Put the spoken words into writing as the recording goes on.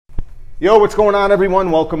Yo, what's going on,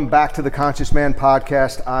 everyone? Welcome back to the Conscious Man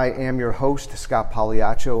Podcast. I am your host, Scott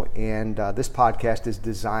Pagliaccio, and this podcast is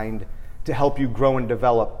designed to help you grow and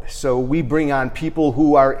develop. So we bring on people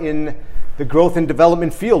who are in the growth and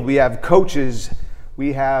development field. We have coaches,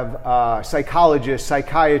 we have psychologists,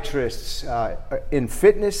 psychiatrists in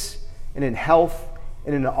fitness and in health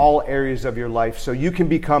and in all areas of your life, so you can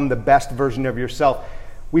become the best version of yourself.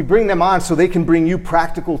 We bring them on so they can bring you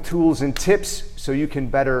practical tools and tips so you can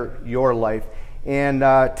better your life. And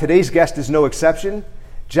today's guest is no exception.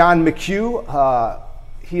 John McHugh,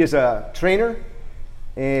 he is a trainer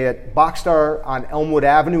at Boxstar on Elmwood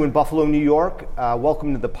Avenue in Buffalo, New York.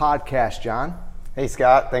 Welcome to the podcast, John. Hey,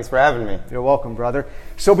 Scott. Thanks for having me. You're welcome, brother.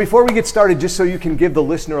 So before we get started, just so you can give the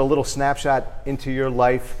listener a little snapshot into your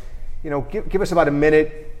life, give us about a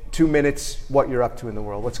minute, 2 minutes, what you're up to in the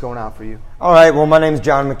world. What's going on for you? All right. Well, my name's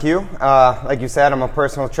John McHugh. Like you said, I'm a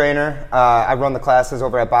personal trainer. I run the classes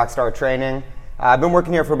over at Boxstar Training. I've been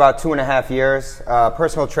working here for about 2.5 years.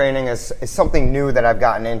 Personal training is something new that I've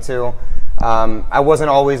gotten into. I wasn't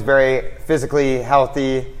always very physically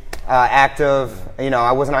healthy, active.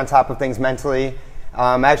 I wasn't on top of things mentally.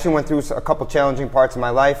 I actually went through a couple challenging parts of my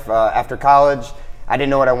life after college. I didn't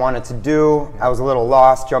know what I wanted to do. I was a little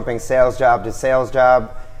lost, jumping sales job to sales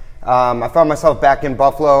job. I found myself back in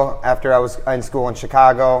Buffalo after I was in school in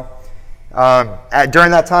Chicago.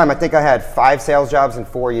 During that time, I think I had 5 sales jobs in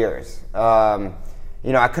 4 years. I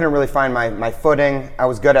couldn't really find my footing. I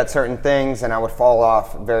was good at certain things, and I would fall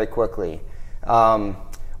off very quickly. One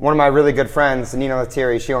of my really good friends, Nina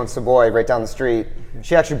Lettieri, she owns Savoy right down the street.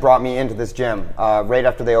 She actually brought me into this gym right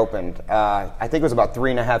after they opened. I think it was about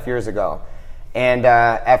 3.5 years ago. And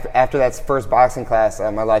after that first boxing class,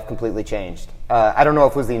 my life completely changed. I don't know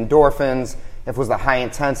if it was the endorphins, if it was the high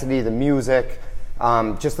intensity, the music,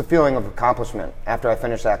 just the feeling of accomplishment after I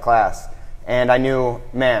finished that class. And I knew,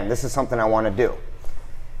 man, this is something I want to do.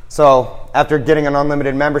 So after getting an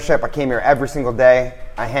unlimited membership, I came here every single day.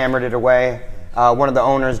 I hammered it away. One of the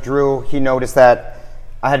owners, Drew, he noticed that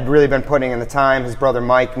I had really been putting in the time. His brother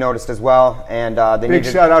Mike noticed as well. And big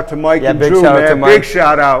shout out to Mike and big Drew, shout man. out to Mike. Big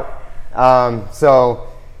shout out. I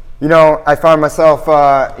found myself,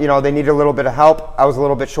 they needed a little bit of help. I was a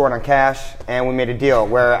little bit short on cash, and we made a deal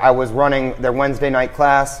where I was running their Wednesday night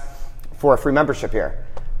class for a free membership here.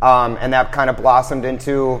 And that kind of blossomed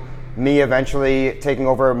into me eventually taking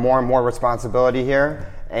over more and more responsibility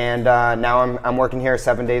here. And now I'm working here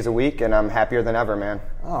 7 days a week, and I'm happier than ever, man.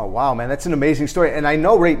 Oh, wow, man. That's an amazing story. And I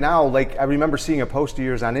know right now, I remember seeing a post of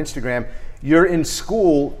yours on Instagram. You're in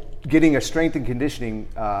school getting a strength and conditioning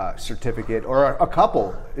certificate, or a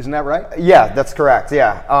couple, isn't that right? Yeah, that's correct,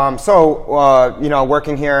 yeah.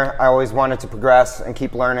 Working here, I always wanted to progress and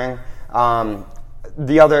keep learning.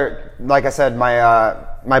 Like I said,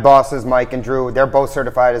 my bosses, Mike and Drew, they're both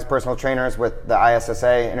certified as personal trainers with the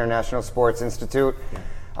ISSA, International Sports Institute.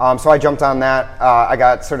 So I jumped on that. I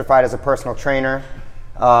got certified as a personal trainer.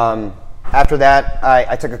 After that,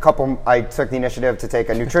 I took the initiative to take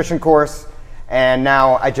a nutrition course. And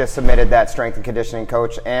now I just submitted that strength and conditioning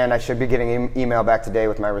coach, and I should be getting an email back today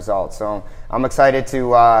with my results. So I'm excited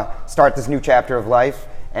to start this new chapter of life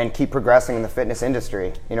and keep progressing in the fitness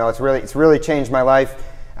industry. It's really changed my life.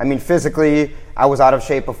 I mean, physically, I was out of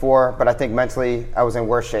shape before, but I think mentally, I was in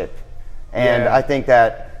worse shape. And I think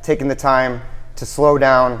that taking the time to slow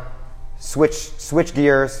down, switch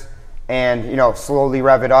gears, and slowly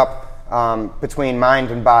rev it up. Between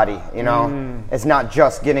mind and body, It's not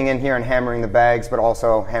just getting in here and hammering the bags, but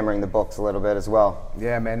also hammering the books a little bit as well.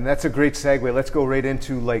 Yeah, man, that's a great segue. Let's go right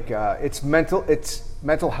into it's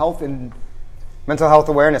mental health and Mental Health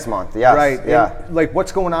Awareness Month. Yes, right. Yeah. And,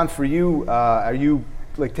 what's going on for you? Are you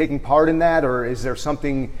taking part in that, or is there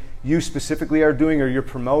something you specifically are doing, or you're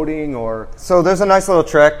promoting, or? So there's a nice little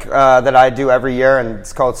trick that I do every year, and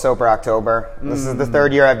it's called Sober October. This is the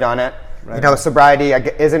 3rd year I've done it. Right. Sobriety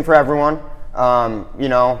isn't for everyone.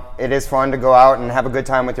 It is fun to go out and have a good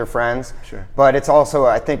time with your friends. Sure. But it's also,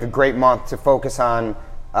 I think, a great month to focus on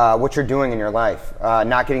what you're doing in your life.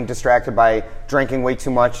 Not getting distracted by drinking way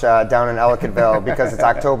too much down in Ellicottville because it's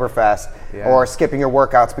Oktoberfest, or skipping your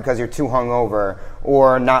workouts because you're too hungover,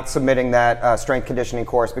 or not submitting that strength conditioning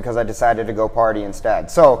course because I decided to go party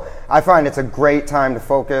instead. So I find it's a great time to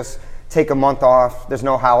focus. Take a month off. There's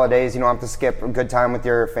no holidays. You don't have to skip a good time with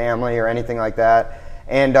your family or anything like that.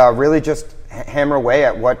 And really just hammer away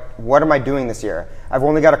at what am I doing this year? I've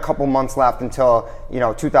only got a couple months left until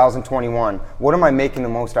 2021. What am I making the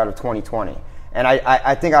most out of 2020? And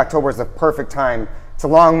I think October is the perfect time. It's a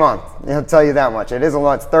long month. I'll tell you that much. It is a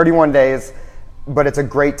lot. It's 31 days. but it's a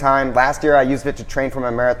great time. Last year I used it to train for my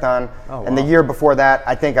marathon, and the year before that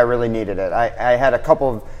I think I really needed it. I had a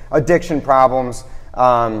couple addiction problems.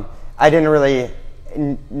 I didn't really,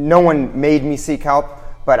 no one made me seek help,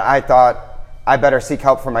 but I thought I better seek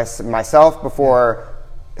help for myself before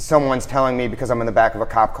someone's telling me because I'm in the back of a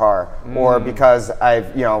cop car or because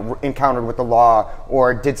I've, encountered with the law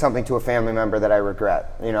or did something to a family member that I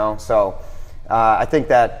regret, So I think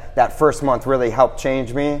that first month really helped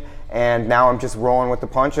change me. And now I'm just rolling with the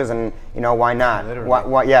punches, and why not?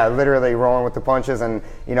 Literally. Literally rolling with the punches, and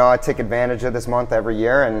I take advantage of this month every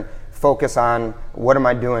year and focus on what am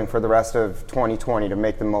I doing for the rest of 2020 to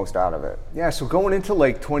make the most out of it. Yeah. So going into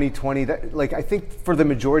 2020, that I think for the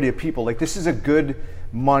majority of people, this is a good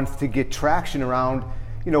month to get traction around.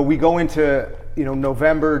 We go into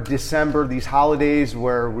November, December, these holidays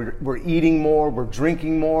where we're eating more, we're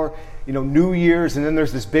drinking more. New Year's, and then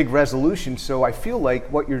there's this big resolution. So I feel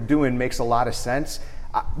like what you're doing makes a lot of sense.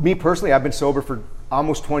 Me personally, I've been sober for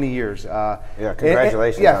almost 20 years.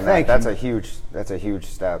 Congratulations on that. That's a huge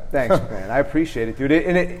step. Thanks, man. I appreciate it, dude.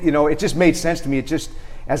 It just made sense to me. It just,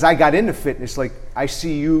 as I got into fitness, I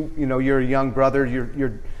see you. You're a young brother.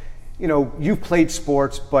 You've played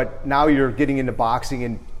sports, but now you're getting into boxing,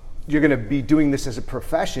 and you're going to be doing this as a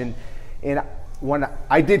profession. And when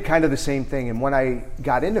I did kind of the same thing, and when I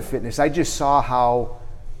got into fitness, I just saw how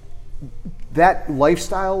that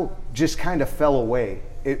lifestyle just kind of fell away.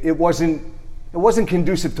 It wasn't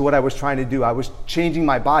conducive to what I was trying to do. I was changing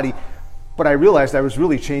my body, but I realized I was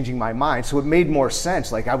really changing my mind. So it made more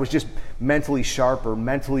sense. I was just mentally sharper,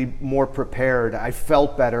 mentally more prepared. I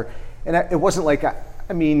felt better. And it wasn't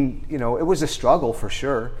it was a struggle for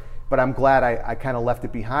sure, but I'm glad I kind of left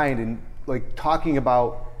it behind. And talking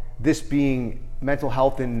about this being mental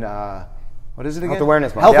health and what is it again? Health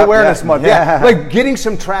Awareness Month. Health Awareness Month. Yeah. Getting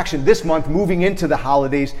some traction this month, moving into the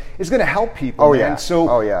holidays, is going to help people. Oh, yeah. So,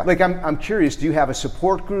 I'm curious. Do you have a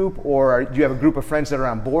support group, or do you have a group of friends that are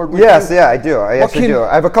on board with you? Yes, yeah, I do. I actually do.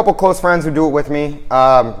 I have a couple close friends who do it with me.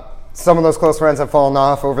 Some of those close friends have fallen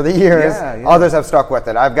off over the years. Yeah. Others have stuck with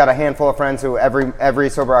it. I've got a handful of friends who every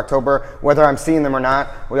Sober October, whether I'm seeing them or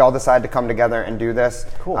not, we all decide to come together and do this.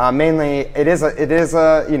 Cool. Mainly,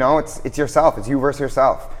 it's yourself. It's you versus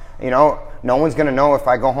yourself. No one's going to know if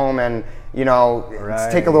I go home and,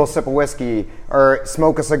 take a little sip of whiskey or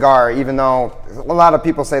smoke a cigar, even though a lot of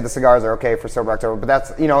people say the cigars are okay for Sober October, but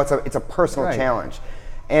that's, it's a personal challenge.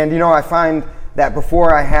 And, I find that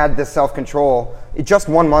before I had this self-control, just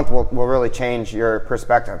 1 month will really change your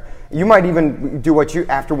perspective. You might even do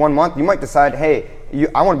after 1 month, you might decide, hey,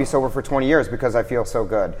 I want to be sober for 20 years because I feel so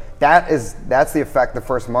good. That's the effect the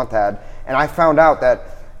first month had. And I found out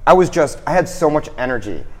that I had so much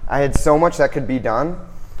energy. I had so much that could be done,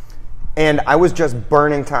 and I was just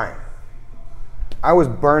burning time. I was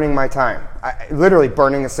burning my time. Literally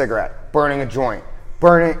burning a cigarette, burning a joint,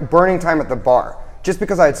 burning time at the bar, just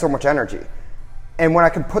because I had so much energy. And when I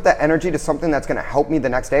can put that energy to something that's going to help me the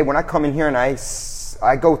next day, when I come in here and I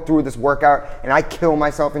go through this workout and I kill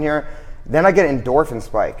myself in here, then I get an endorphin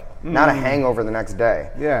spike, not a hangover the next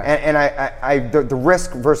day. Yeah. And the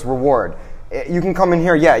risk versus reward. You can come in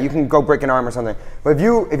here, you can go break an arm or something. But if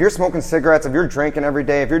you're smoking cigarettes, if you're drinking every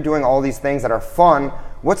day, if you're doing all these things that are fun,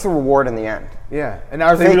 what's the reward in the end? Yeah, and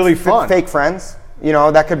are they really fun? Fake friends,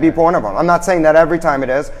 that could be one of them. I'm not saying that every time it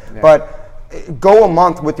is, but go a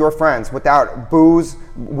month with your friends without booze,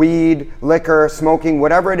 weed, liquor, smoking,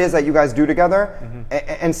 whatever it is that you guys do together,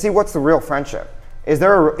 and see what's the real friendship. Is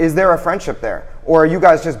there a friendship there? Or are you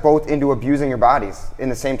guys just both into abusing your bodies in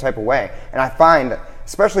the same type of way? And I find,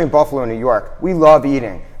 especially in Buffalo, New York, we love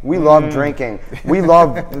eating, we love drinking, we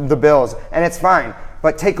love the Bills, and it's fine.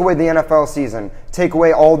 But take away the NFL season, take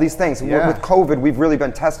away all these things. Yeah. With COVID, we've really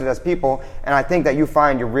been tested as people, and I think that you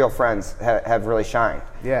find your real friends have really shined.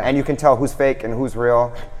 Yeah. And you can tell who's fake and who's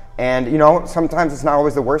real. And, sometimes it's not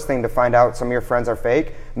always the worst thing to find out some of your friends are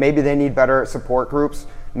fake. Maybe they need better support groups.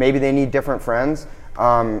 Maybe they need different friends.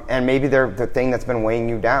 And maybe they're the thing that's been weighing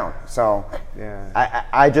you down. So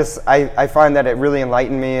I find that it really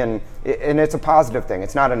enlightened me, and it's a positive thing.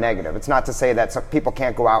 It's not a negative. It's not to say that some people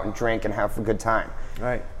can't go out and drink and have a good time.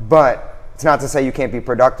 Right. But it's not to say you can't be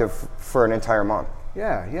productive for an entire month.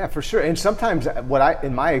 Yeah, for sure. And sometimes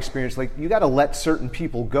in my experience, you got to let certain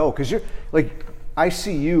people go, because you're I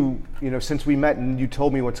see you, since we met and you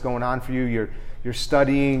told me what's going on for you. You're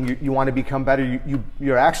studying. You want to become better.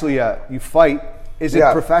 You're actually you fight. Is it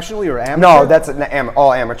professionally or amateur? No, that's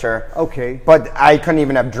all amateur. Okay. But I couldn't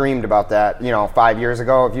even have dreamed about that, 5 years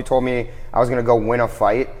ago. If you told me I was going to go win a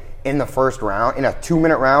fight in the first round, in a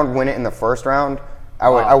 2-minute round, win it in the first round,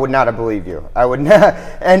 I would not have believed you. I would not,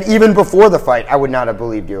 and even before the fight, I would not have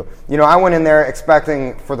believed you. I went in there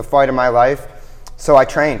expecting for the fight of my life So I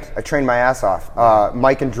trained my ass off.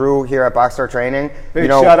 Mike and Drew here at Boxstar Training.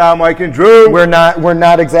 Big shout out, Mike and Drew. We're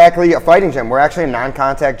not exactly a fighting gym. We're actually a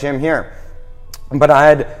non-contact gym here. But I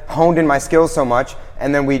had honed in my skills so much,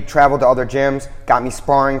 and then we traveled to other gyms, got me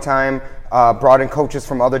sparring time, brought in coaches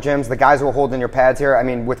from other gyms. The guys who are holding your pads here, I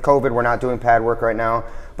mean, with COVID, we're not doing pad work right now,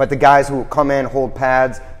 but the guys who come in, hold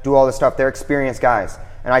pads, do all this stuff, they're experienced guys.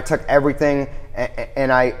 And I took everything,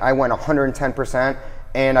 and I went 110%.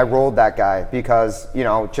 And I rolled that guy because, you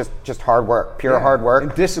know, just hard work, pure hard work.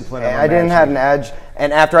 And discipline. I didn't have an edge.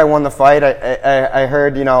 And after I won the fight, I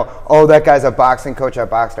heard, you know, oh, that guy's a boxing coach at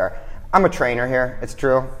Boxstar. I'm a trainer here. It's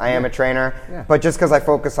true. I am a trainer. Yeah. But just because I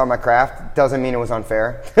focus on my craft doesn't mean it was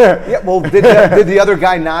unfair. Yeah. Well, did the other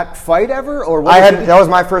guy not fight ever, or what? That was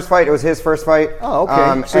my first fight. It was his first fight. Oh,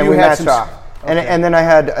 okay. So you had some. Okay. And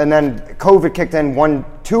then COVID kicked in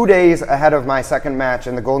 2 days ahead of my second match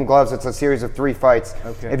in the Golden Gloves. It's a series of 3 fights.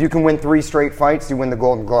 Okay. If you can win 3 straight fights, you win the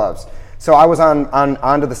Golden Gloves. So I was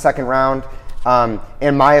on to the second round.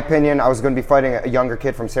 In my opinion, I was going to be fighting a younger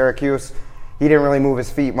kid from Syracuse. He didn't really move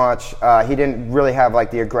his feet much. He didn't really have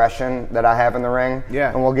like the aggression that I have in the ring.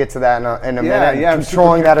 Yeah. And we'll get to that in a minute. Yeah.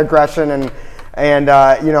 Controlling that aggression and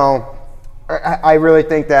you know. I really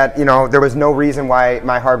think that, you know, there was no reason why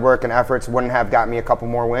my hard work and efforts wouldn't have got me a couple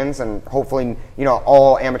more wins, and hopefully, you know,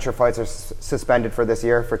 all amateur fights are suspended for this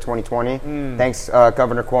year, for 2020. Thanks,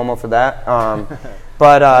 Governor Cuomo, for that.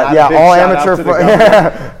 But yeah,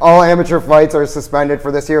 all amateur fights are suspended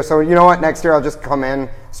for this year. So you know what? Next year I'll just come in,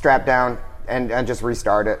 strap down, and just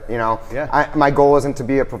restart it. You know, my goal isn't to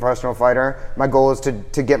be a professional fighter. My goal is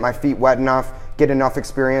to get my feet wet enough, get enough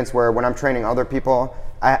experience where when I'm training other people,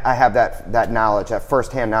 I have that knowledge, that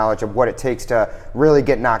firsthand knowledge of what it takes to really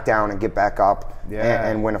get knocked down and get back up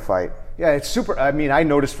and win a fight. Yeah, it's super. I mean, I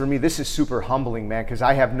noticed for me, this is super humbling, man, because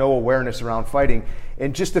I have no awareness around fighting.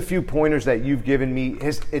 And just a few pointers that you've given me,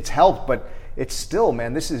 it's helped, but it's still,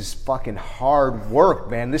 man, this is fucking hard work,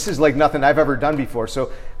 man. This is like nothing I've ever done before.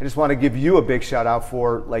 So I just want to give you a big shout out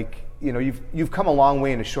for, like, you know, you've come a long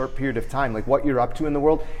way in a short period of time. Like, what you're up to in the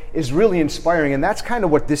world is really inspiring. And that's kind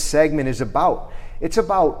of what this segment is about. It's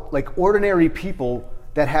about like ordinary people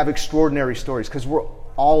that have extraordinary stories, because we're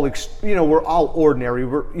all, we're all ordinary.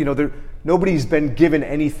 Nobody's been given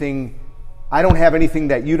anything. I don't have anything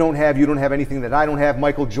that you don't have. You don't have anything that I don't have.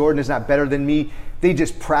 Michael Jordan is not better than me. They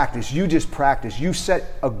just practice. You just practice. You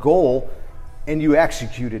set a goal and you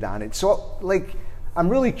executed on it. So, like, I'm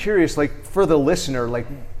really curious, like, for the listener, like,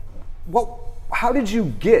 how did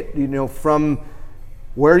you get, from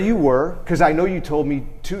where you were? Because I know you told me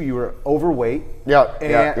too, you were overweight.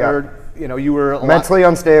 Yeah. You were mentally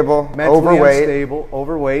unstable,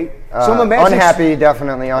 overweight. So I'm imagining unhappy,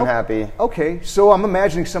 definitely unhappy. Okay, so I'm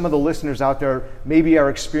imagining some of the listeners out there maybe are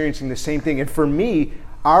experiencing the same thing. And for me,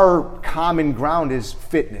 our common ground is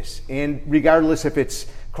fitness. And regardless if it's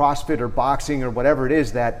CrossFit or boxing or whatever it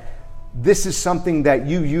is, that this is something that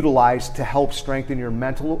you utilize to help strengthen your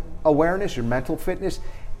mental awareness, your mental fitness.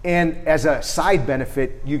 And as a side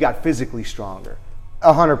benefit, you got physically stronger.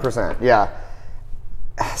 100%, yeah.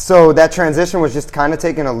 So that transition was just kind of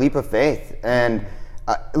taking a leap of faith and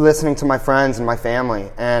listening to my friends and my family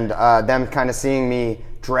and them kind of seeing me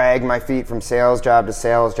drag my feet from sales job to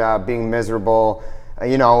sales job, being miserable.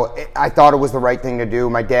 I thought it was the right thing to do.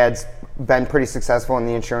 My dad's been pretty successful in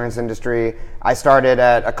the insurance industry. I started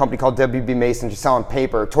at a company called WB Mason, just selling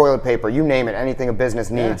paper, toilet paper, you name it, anything a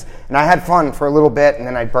business needs. Yeah. And I had fun for a little bit, and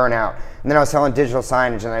then I'd burn out. And then I was selling digital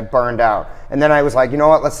signage, and I burned out. And then I was like, you know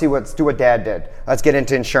what, let's do what Dad did. Let's get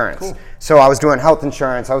into insurance. Cool. So I was doing health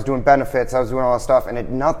insurance, I was doing benefits, I was doing all this stuff,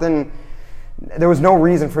 and there was no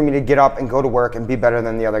reason for me to get up and go to work and be better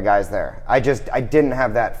than the other guys there. I didn't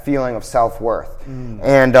have that feeling of self-worth.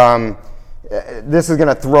 And this is going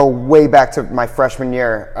to throw way back to my freshman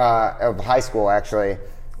year of high school, actually,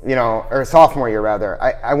 or sophomore year rather.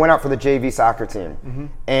 I went out for the JV soccer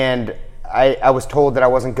team, and I was told that I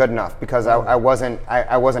wasn't good enough because I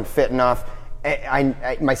wasn't fit enough.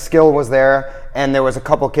 My skill was there, and there was a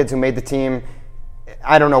couple kids who made the team.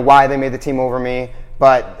 I don't know why they made the team over me,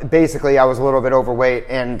 but basically I was a little bit overweight,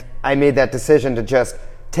 and I made that decision to just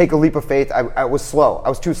take a leap of faith. I was slow. I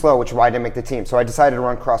was too slow, which is why I didn't make the team. So I decided to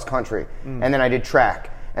run cross country, and then I did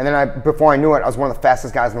track. And then before I knew it, I was one of the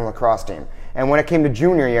fastest guys on the lacrosse team. And when it came to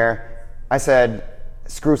junior year, I said,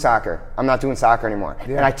 screw soccer. I'm not doing soccer anymore.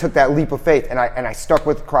 Yeah. And I took that leap of faith, and I stuck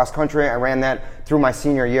with cross country. I ran that through my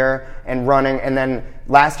senior year and running. And then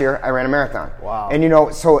last year, I ran a marathon. Wow.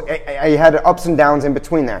 And so I had ups and downs in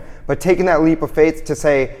between there. But taking that leap of faith to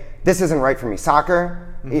say, this isn't right for me.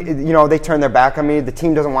 Soccer, they turn their back on me. The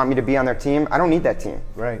team doesn't want me to be on their team. I don't need that team.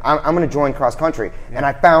 Right. I'm going to join cross country. Yeah. And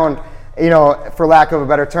I found you know, for lack of a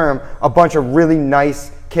better term, a bunch of really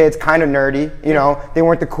nice kids, kind of nerdy, you know. They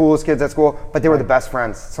weren't the coolest kids at school, but they were the best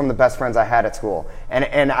friends, some of the best friends I had at school.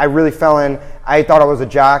 And I really fell in. I thought I was a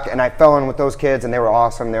jock, and I fell in with those kids, and they were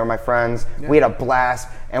awesome. They were my friends. Yeah. We had a blast,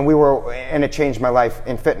 and it changed my life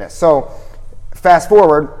in fitness. So fast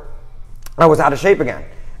forward, I was out of shape again.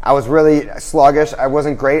 I was really sluggish. I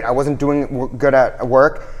wasn't great. I wasn't doing good at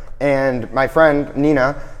work. And my friend,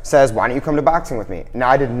 Nina, says, why don't you come to boxing with me? Now,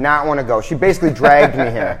 I did not want to go. She basically dragged me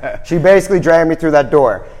here. She basically dragged me through that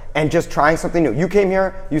door. And just trying something new. You came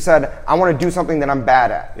here, you said, I want to do something that I'm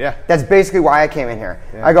bad at. Yeah. That's basically why I came in here.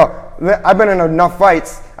 Yeah. I go, I've been in enough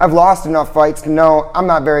fights, I've lost enough fights to know I'm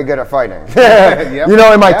not very good at fighting. Yep. You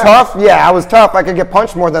know, am I tough? Yeah, I was tough. I could get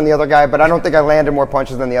punched more than the other guy, but I don't think I landed more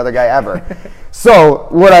punches than the other guy ever. So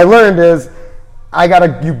what I learned is,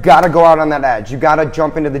 you gotta go out on that edge. You gotta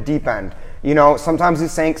jump into the deep end. You know, sometimes you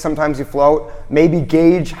sink, sometimes you float. Maybe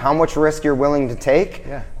gauge how much risk you're willing to take,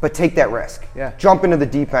 but take that risk. Yeah. Jump into the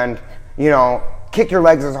deep end, you know, kick your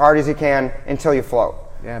legs as hard as you can until you float.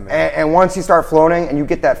 Yeah, man. And once you start floating and you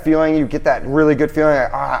get that feeling, you get that really good feeling,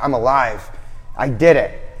 like, I'm alive. I did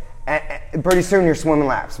it. And pretty soon you're swimming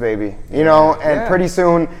laps, baby. You know, and pretty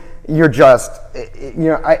soon you're just, you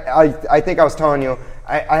know, I think I was telling you,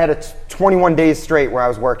 I had a 21 days straight where I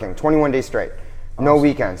was working, 21 days straight. No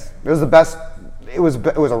weekends. It was the best. It was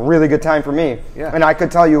a really good time for me. Yeah. And I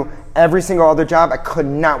could tell you, every single other job, I could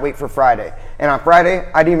not wait for Friday. And on Friday,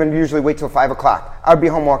 I'd even usually wait till 5 o'clock. I'd be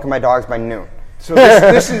home walking my dogs by noon. So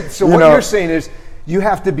this is what you're saying is you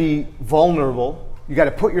have to be vulnerable. You got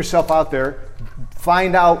to put yourself out there,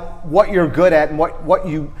 find out what you're good at, and what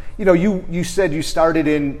you said you started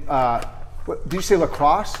in. Did you say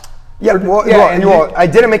lacrosse? Yeah, well, I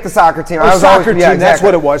didn't make the soccer team. I was soccer team, that's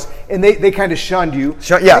what it was. And they kind of shunned you.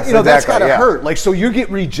 Yes, you know, that's got to hurt. Like, so you get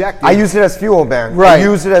rejected. I used it as fuel, man. Right. I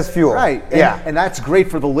used it as fuel. Right. And that's great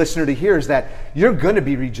for the listener to hear, is that you're going to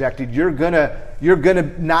be rejected. You're going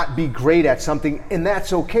to not be great at something, and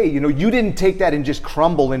that's okay. You know, you didn't take that and just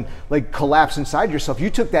crumble and like collapse inside yourself. You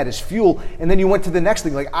took that as fuel, and then you went to the next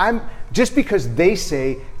thing. Like, just because they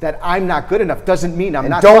say that I'm not good enough doesn't mean I'm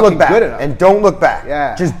not fucking good enough. And don't look back.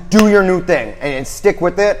 Yeah. Just do your new thing and stick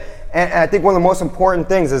with it. And I think one of the most important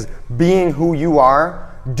things is being who you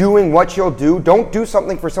are, doing what you'll do. Don't do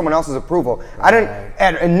something for someone else's approval. Right.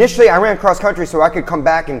 Initially I ran cross country so I could come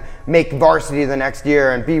back and make varsity the next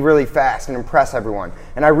year and be really fast and impress everyone.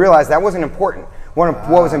 And I realized that wasn't important. What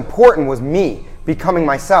was important was me becoming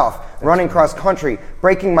myself, running cross country,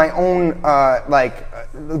 breaking my own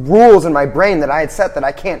rules in my brain that I had set that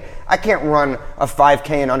I can't run a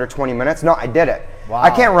 5K in under 20 minutes. No, I did it. Wow. I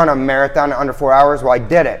can't run a marathon in under 4 hours. Well, I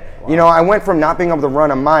did it. Wow. You know, I went from not being able to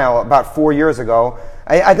run a mile about 4 years ago.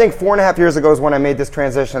 I think 4.5 years ago is when I made this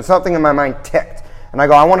transition. Something in my mind ticked. And I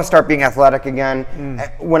go, I want to start being athletic again.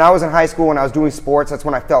 When I was in high school, when I was doing sports, that's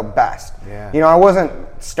when I felt best. Yeah. You know, I wasn't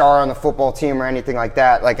star on the football team or anything like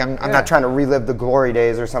that. Like, I'm not trying to relive the glory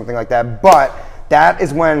days or something like that. But that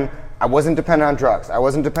is when I wasn't dependent on drugs. I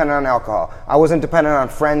wasn't dependent on alcohol. I wasn't dependent on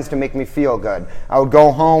friends to make me feel good. I would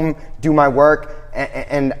go home, do my work,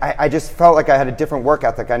 and I just felt like I had a different work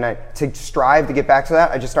ethic. And to strive to get back to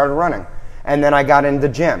that, I just started running. And then I got in the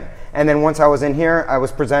gym. And then once I was in here, I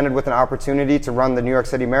was presented with an opportunity to run the New York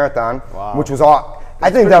City Marathon, which was all. I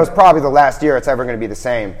think that was probably the last year it's ever going to be the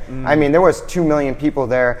same. I mean, there was 2 million people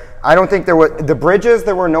there. I don't think there were the bridges.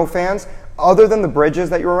 There were no fans. Other than the bridges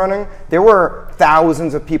that you were running, there were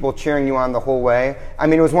thousands of people cheering you on the whole way. I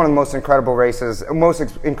mean, it was one of the most incredible races,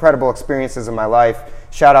 incredible experiences in my life.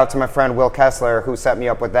 Shout out to my friend Will Kessler, who set me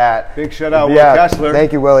up with that. Big shout out, Will Kessler.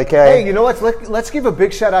 Thank you, Willie K. Hey, you know what? Let's give a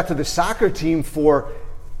big shout out to the soccer team for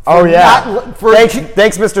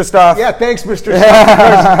thanks, Mr. Stuff. Yeah, thanks, Mr.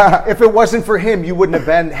 Stuff. If it wasn't for him, you wouldn't have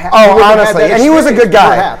been. Honestly, and he was a good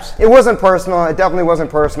guy. Perhaps. It wasn't personal. It definitely wasn't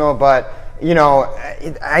personal, but you know,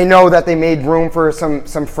 I know that they made room for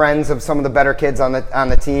some friends of some of the better kids on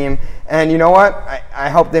the team, and you know what? I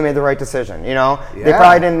hope they made the right decision. You know, they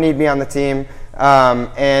probably didn't need me on the team,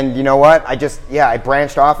 and you know what? I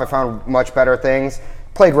branched off. I found much better things.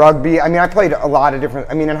 Played rugby. I mean, I played a lot of different.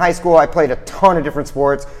 I mean, in high school, I played a ton of different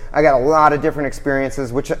sports. I got a lot of different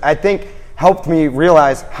experiences, which I think helped me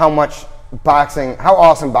realize how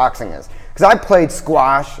awesome boxing is. Because I played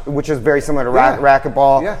squash, which is very similar to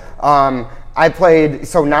racquetball. Yeah. I played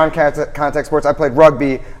non-contact sports. I played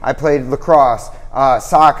rugby. I played lacrosse,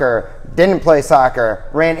 soccer. Didn't play soccer.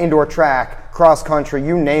 Ran indoor track, cross country.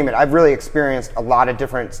 You name it. I've really experienced a lot of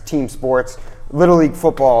different team sports. Little league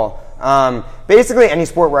football. Basically, any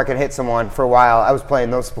sport where I could hit someone for a while, I was playing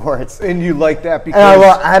those sports. And you like that because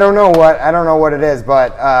I don't know what it is,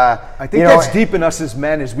 but I think that's deep in us as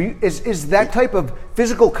men. Is that type of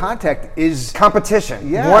physical contact is competition.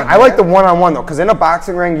 Yeah, I like the one-on-one though, because in a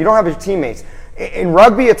boxing ring, you don't have your teammates. In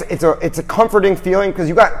rugby, it's a comforting feeling because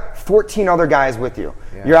you got 14 other guys with you.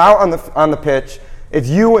 Yeah. You're out on the pitch. It's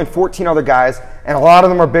you and 14 other guys, and a lot of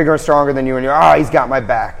them are bigger and stronger than you. And you're, he's got my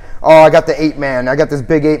back. Oh, I got the 8-man. I got this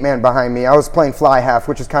big 8-man behind me. I was playing fly half,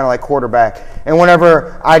 which is kind of like quarterback. And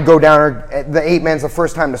whenever I'd go down, the 8-man's the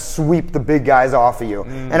first time to sweep the big guys off of you.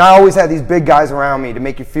 And I always had these big guys around me to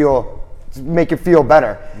make you feel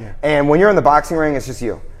better. Yeah. And when you're in the boxing ring, it's just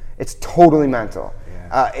you. It's totally mental.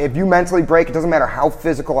 Yeah. If you mentally break, it doesn't matter how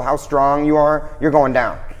physical, how strong you are, you're going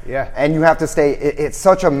down. Yeah. And you have to stay. It's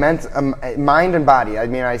such a mind and body. I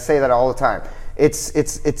mean, I say that all the time. It's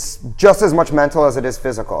just as much mental as it is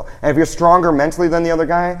physical. And if you're stronger mentally than the other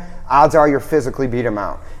guy, odds are you're physically beat him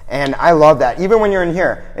out. And I love that. Even when you're in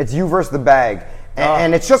here, it's you versus the bag.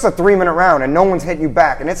 And it's just a 3-minute round, and no one's hitting you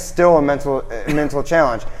back. And it's still a mental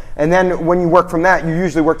challenge. And then when you work from that, you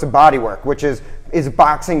usually work to body work, which is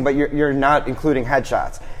boxing, but you're not including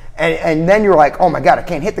headshots. And then you're like, oh my God, I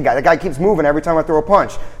can't hit the guy. The guy keeps moving every time I throw a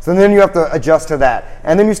punch. So then you have to adjust to that.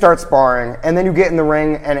 And then you start sparring, and then you get in the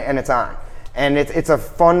ring, and it's on. And it's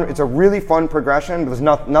a really fun progression, but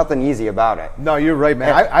there's nothing easy about it. No, you're right,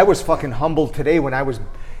 man. I was fucking humbled today when I was,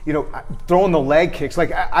 throwing the leg kicks.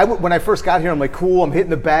 Like when I first got here, I'm like, cool, I'm hitting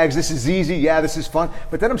the bags. This is easy. Yeah, this is fun.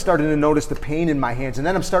 But then I'm starting to notice the pain in my hands, and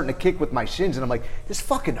then I'm starting to kick with my shins, and I'm like, this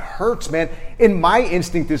fucking hurts, man. And my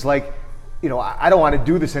instinct is like, I don't want to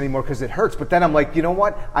do this anymore because it hurts. But then I'm like, you know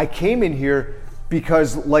what? I came in here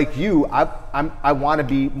because, like you, I want to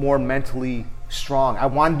be more mentally strong. I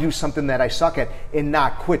want to do something that I suck at and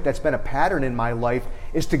not quit. That's been a pattern in my life,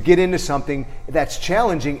 is to get into something that's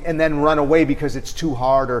challenging and then run away because it's too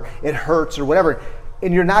hard or it hurts or whatever.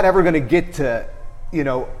 And you're not ever going to get to,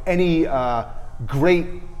 any great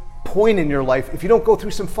point in your life if you don't go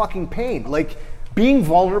through some fucking pain. Like being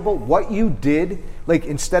vulnerable, what you did, like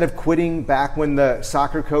instead of quitting back when the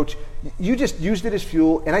soccer coach, you just used it as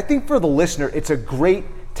fuel. And I think for the listener, it's a great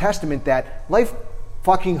testament that life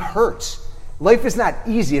fucking hurts. Life is not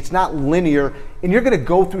easy. It's not linear, and you're going to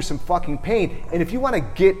go through some fucking pain. And if you want to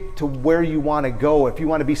get to where you want to go, if you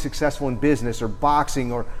want to be successful in business or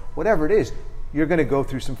boxing or whatever it is, you're going to go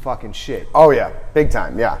through some fucking shit. Oh yeah, big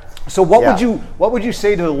time. Yeah. So what would you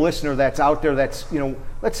say to the listener that's out there that's,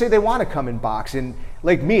 let's say they want to come and box, and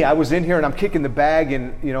like me, I was in here and I'm kicking the bag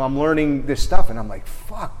and, I'm learning this stuff and I'm like,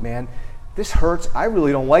 fuck, man, this hurts. I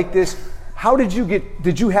really don't like this. How did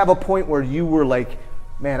you have a point where you were like,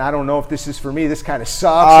 man, I don't know if this is for me. This kind of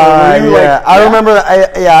sucks. I remember.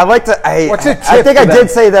 What's a tip? I think I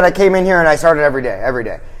did say that I came in here and I started every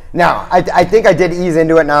day. Now, I think I did ease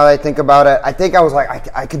into it now that I think about it. I think I was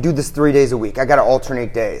like, I could do this 3 days a week. I got to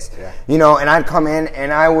alternate days. Yeah. And I'd come in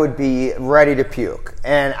and I would be ready to puke.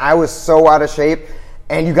 And I was so out of shape.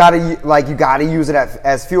 And you got to use it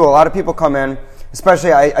as fuel. A lot of people come in.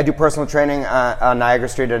 Especially, I do personal training on Niagara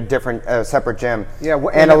Street at a different, separate gym. Yeah,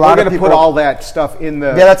 and a lot of people put all that stuff in the.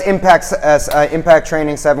 Yeah, that's Impact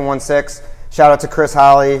Training 716. Shout out to Chris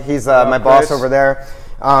Holly. He's my boss over there.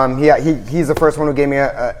 He's the first one who gave me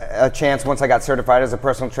a chance once I got certified as a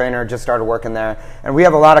personal trainer. Just started working there, and we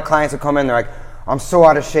have a lot of clients who come in. They're like, "I'm so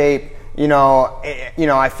out of shape.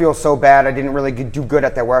 I feel so bad. I didn't really do good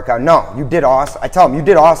at that workout." No, you did awesome. I tell them, you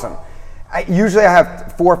did awesome. Usually I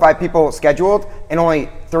have 4 or 5 people scheduled, and only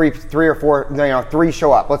three or four, 3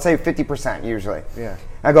 show up. Let's say 50% usually. Yeah.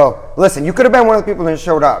 I go, listen, you could have been one of the people that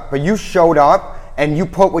showed up, but you showed up and you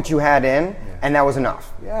put what you had in, and that was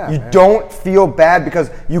enough. Yeah, you don't feel bad because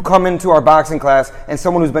you come into our boxing class and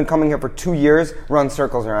someone who's been coming here for 2 years runs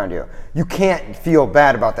circles around you. You can't feel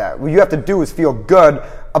bad about that. What you have to do is feel good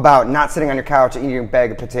about not sitting on your couch and eating a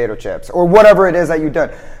bag of potato chips or whatever it is that you've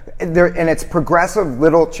done. And it's progressive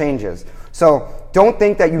little changes. So don't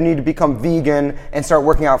think that you need to become vegan and start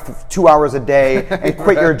working out for 2 hours a day and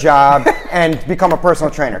quit your job and become a personal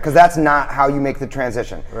trainer, because that's not how you make the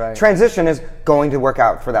transition. Right. Transition is going to work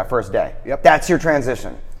out for that first day. Yep. That's your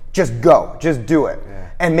transition. Just go. Just do it.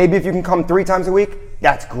 Yeah. And maybe if you can come 3 times a week,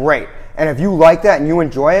 that's great. And if you like that and you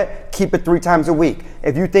enjoy it, keep it 3 times a week.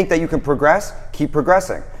 If you think that you can progress, keep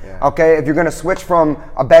progressing. Yeah. Okay? If you're going to switch from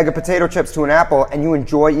a bag of potato chips to an apple and you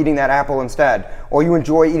enjoy eating that apple instead, or you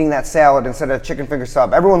enjoy eating that salad instead of chicken finger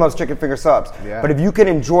sub. Everyone loves chicken finger subs. Yeah. But if you can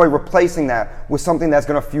enjoy replacing that with something that's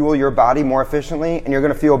going to fuel your body more efficiently and you're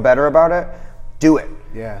going to feel better about it, do it.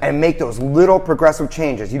 Yeah. And make those little progressive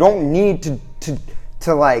changes. You don't need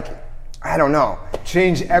to I don't know.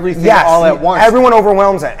 Change everything all at once. Everyone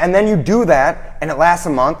overwhelms it. And then you do that, and it lasts a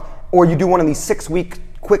month, or you do one of these 6-week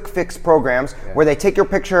quick fix programs where they take your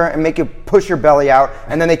picture and make you push your belly out,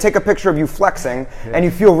 and then they take a picture of you flexing, and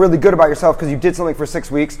you feel really good about yourself because you did something for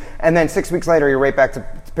 6 weeks, and then 6 weeks later, you're right back to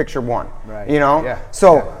picture one. Right. You know? Yeah.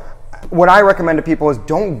 So what I recommend to people is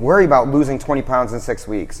don't worry about losing 20 pounds in 6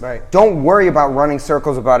 weeks. Right. Don't worry about running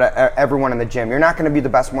circles about everyone in the gym. You're not going to be the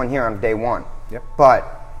best one here on day one. Yep.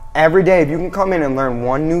 But every day, if you can come in and learn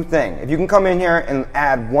one new thing, if you can come in here and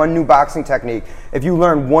add one new boxing technique, if you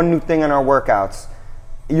learn one new thing in our workouts,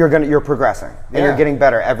 you're progressing and you're getting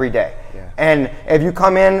better every day. Yeah. And if you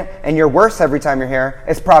come in and you're worse every time you're here,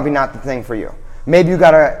 it's probably not the thing for you. Maybe you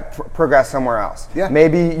gotta progress somewhere else. Yeah.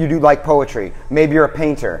 Maybe you do like poetry. Maybe you're a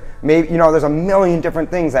painter. Maybe there's a million different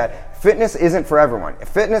things that fitness isn't for everyone.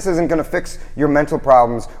 Fitness isn't gonna fix your mental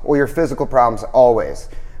problems or your physical problems always.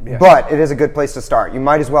 Yeah. But it is a good place to start. You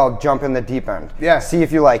might as well jump in the deep end. Yeah. See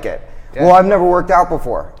if you like it. Yeah. Well, I've never worked out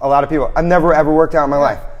before. A lot of people. I've never ever worked out in my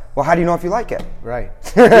life. Well, how do you know if you like it? Right.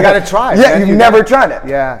 You got to try it. Yeah, you've never tried it.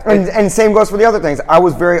 Yeah. And same goes for the other things. I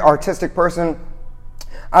was a very artistic person.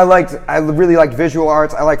 I really liked visual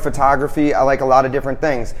arts. I like photography. I like a lot of different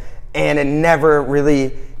things. And it never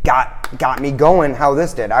really got me going how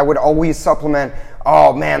this did. I would always supplement,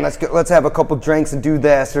 oh man, let's have a couple drinks and do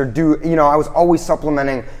this or I was always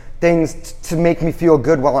supplementing things to make me feel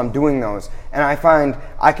good while I'm doing those. And I find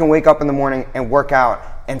I can wake up in the morning and work out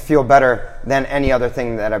and feel better than any other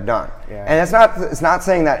thing that I've done. Yeah. And it's not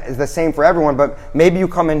saying that it's the same for everyone, but maybe you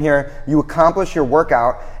come in here, you accomplish your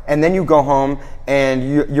workout, and then you go home and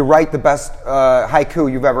you write the best haiku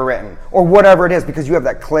you've ever written, or whatever it is, because you have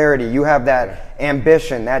that clarity, you have that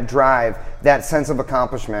ambition, that drive, that sense of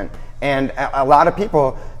accomplishment. And a lot of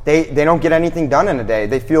people, they don't get anything done in a day.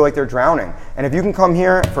 They feel like they're drowning. And if you can come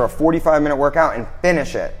here for a 45-minute workout and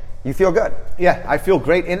finish it, you feel good. Yeah, I feel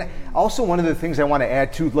great. And also one of the things I want to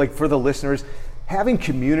add too, like for the listeners, having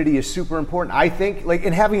community is super important. I think,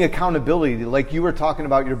 and having accountability, like you were talking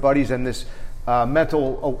about your buddies and this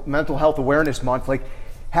mental health awareness month, like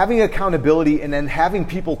having accountability and then having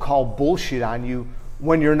people call bullshit on you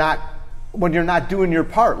when you're not doing your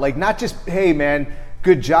part. Like not just, hey man,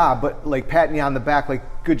 good job, but like patting you on the back, like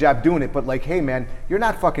good job doing it, but like, hey man, you're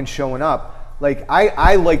not fucking showing up. Like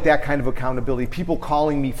I like that kind of accountability. People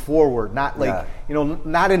calling me forward, not like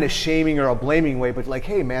not in a shaming or a blaming way, but like,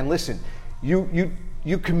 hey man, listen, you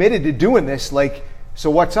committed to doing this. Like,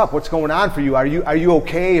 so what's up? What's going on for you? Are you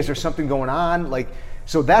okay? Is there something going on? Like,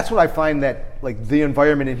 so that's what I find that like the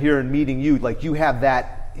environment in here and meeting you, like you have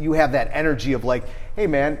that energy of like, hey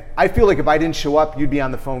man, I feel like if I didn't show up, you'd be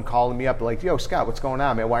on the phone calling me up like, yo Scott, what's going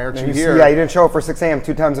on, man? Why aren't you here? Yeah, you didn't show up for 6 a.m.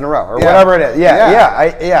 2 times in a row or whatever it is.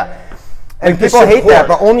 Yeah. And people hate that,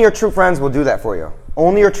 but only your true friends will do that for you.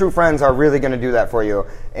 Only your true friends are really going to do that for you.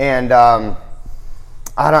 And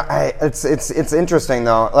it's interesting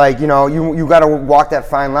though. Like you got to walk that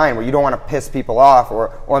fine line where you don't want to piss people off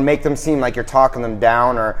or make them seem like you're talking them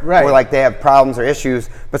down or like they have problems or issues.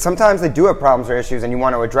 But sometimes they do have problems or issues, and you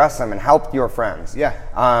want to address them and help your friends.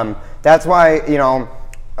 Yeah. That's why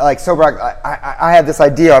like Sober. I had this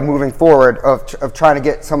idea of moving forward of trying to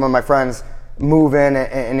get some of my friends move in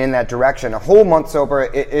and in that direction. A whole month sober,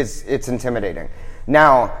 it's intimidating.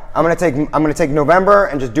 Now I'm gonna take November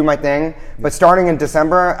and just do my thing. But starting in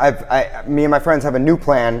December, me and my friends have a new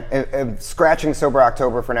plan, scratching Sober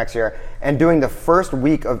October for next year, and doing the first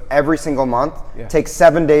week of every single month. Take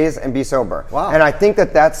 7 days and be sober. Wow. And I think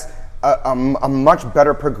that's a much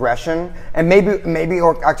better progression. And maybe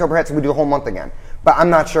October hits and we do the whole month again. But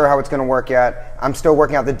I'm not sure how it's going to work yet. I'm still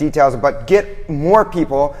working out the details, but get more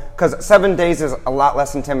people, because 7 days is a lot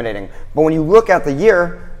less intimidating. But when you look at the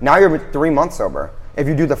year, now you're 3 months sober if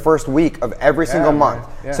you do the first week of every single month.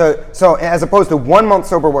 Yeah. So as opposed to 1 month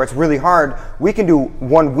sober where it's really hard, we can do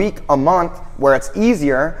 1 week a month where it's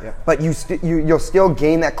easier, but you'll still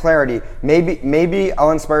gain that clarity. Maybe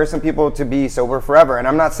I'll inspire some people to be sober forever. And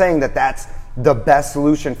I'm not saying that that's the best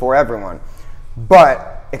solution for everyone,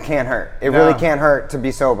 but it can't hurt. It really can't hurt to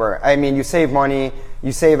be sober. I mean, you save money,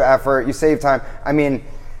 you save effort, you save time. I mean,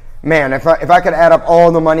 man, if I could add up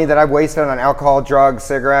all the money that I've wasted on alcohol, drugs,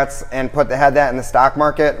 cigarettes, and had that in the stock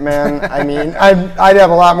market, man, I mean, I'd have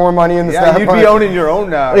a lot more money in the stock market. Yeah, you'd be owning your own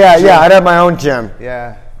gym. Yeah, I'd have my own gym.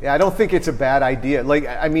 Yeah, I don't think it's a bad idea. Like,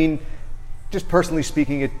 I mean, just personally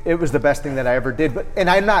speaking, it was the best thing that I ever did. And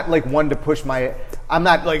I'm not like one to push I'm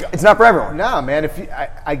not like... It's not for everyone. No, man,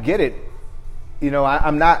 I get it.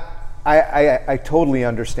 I'm not, I totally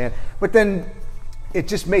understand. But then it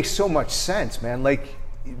just makes so much sense, man. Like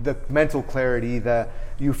the mental clarity,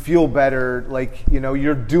 you feel better, like,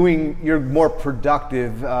 you're more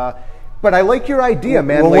productive. But I like your idea,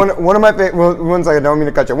 man. Well, like, one of my one second, don't mean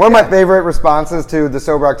to cut you. One of my favorite responses to the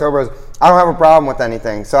Sober October is, I don't have a problem with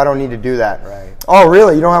anything, so I don't need to do that. Right. Oh,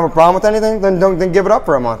 really? You don't have a problem with anything? Then give it up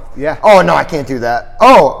for a month. Yeah. Oh no, I can't do that.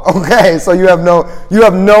 Oh, okay. So you have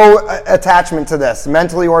no attachment to this,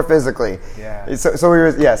 mentally or physically. Yeah. So we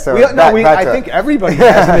were So I think everybody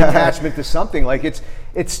has an attachment to something. Like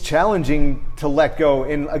it's challenging to let go.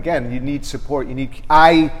 And again, you need support.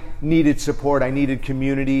 I needed support. I needed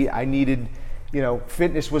community. I needed,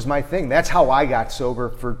 fitness was my thing. That's how I got sober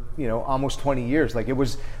for, almost 20 years. Like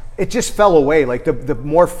it just fell away. Like the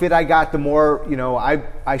more fit I got, the more,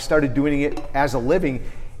 I started doing it as a living.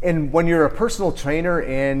 And when you're a personal trainer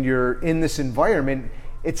and you're in this environment,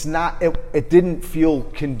 it didn't feel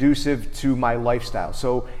conducive to my lifestyle.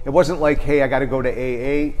 So it wasn't like, hey, I got to go to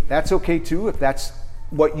AA. That's okay too, if that's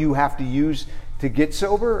what you have to use to get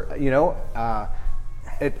sober,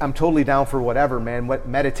 I'm totally down for whatever, man. What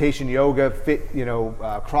meditation, yoga, fit,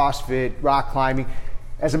 CrossFit, rock climbing.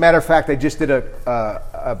 As a matter of fact, I just did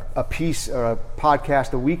a piece or a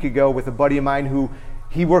podcast a week ago with a buddy of mine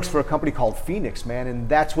he works for a company called Phoenix, man, and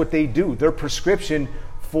that's what they do. Their prescription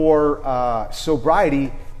for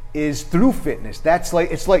sobriety is through fitness.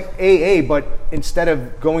 It's like AA, but instead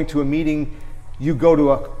of going to a meeting, you go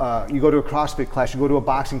to a CrossFit class, you go to a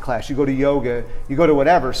boxing class, you go to yoga, you go to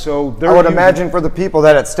whatever. So I would imagine for the people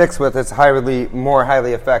that it sticks with, it's more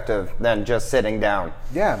highly effective than just sitting down.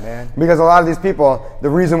 Yeah, man. Because a lot of these people, the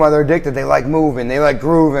reason why they're addicted, they like moving, they like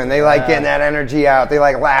grooving, they like getting that energy out, they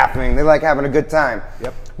like laughing, they like having a good time.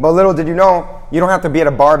 Yep. But little did you know, you don't have to be at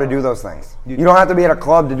a bar to do those things. You don't have to be at a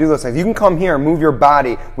club to do those things. You can come here, move your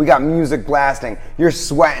body. We got music blasting. You're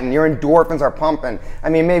sweating. Your endorphins are pumping. I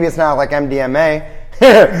mean, maybe it's not like MDMA.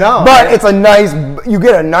 No. But it's you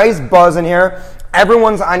get a nice buzz in here.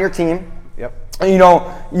 Everyone's on your team. Yep. And,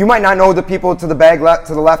 you might not know the people to the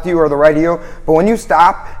left of you or the right of you, but when you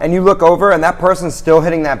stop and you look over and that person's still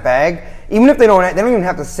hitting that bag, even if they don't even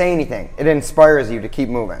have to say anything, it inspires you to keep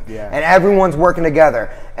moving. Yeah. And everyone's working together.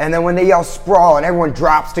 And then when they yell sprawl and everyone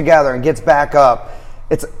drops together and gets back up,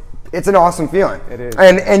 it's an awesome feeling. It is.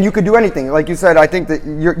 And you could do anything. Like you said, I think that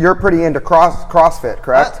you're pretty into CrossFit,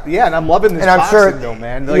 correct? Yeah, and I'm loving this boxing though,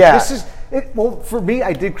 man. Like, yeah. This is well, for me,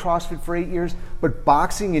 I did CrossFit for 8 years, but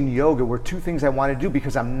boxing and yoga were two things I wanted to do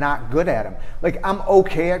because I'm not good at them. Like, I'm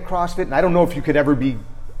okay at CrossFit, and I don't know if you could ever be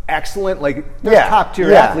excellent. Like, they're top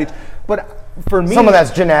tier athletes, but for me, some of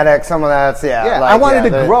that's genetic, some of that's I wanted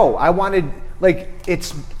to grow. I wanted, like,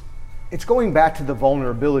 it's going back to the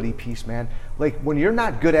vulnerability piece, man. Like, when you're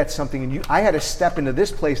not good at something, and I had to step into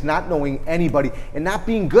this place not knowing anybody and not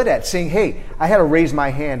being good at saying, hey, I had to raise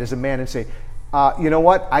my hand as a man and say, you know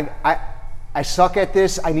what, I suck at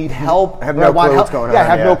this. I need help. I have no clue what's going on. Yeah, I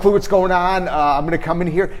have no clue what's going on. I'm going to come in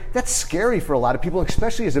here. That's scary for a lot of people,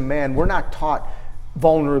 especially as a man. We're not taught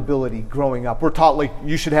vulnerability growing up. We're taught, like,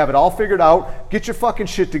 you should have it all figured out, get your fucking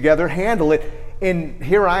shit together, handle it. And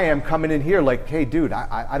here I am coming in here like, hey, dude,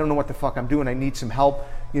 I don't know what the fuck I'm doing. I need some help.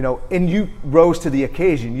 And you rose to the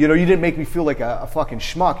occasion. You didn't make me feel like a fucking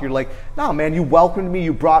schmuck. You're like, no, man, you welcomed me.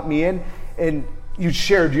 You brought me in. And you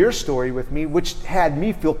shared your story with me, which had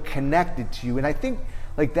me feel connected to you. And I think,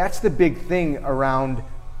 like, that's the big thing around,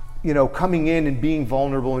 coming in and being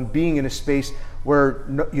vulnerable and being in a space where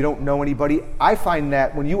you don't know anybody. I find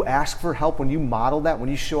that when you ask for help, when you model that, when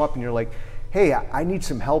you show up and you're like, hey, I need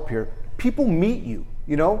some help here, people meet you,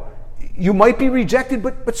 You might be rejected,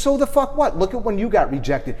 but so the fuck what? Look at when you got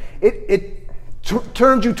rejected. It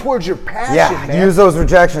turned you towards your passion, man. Use those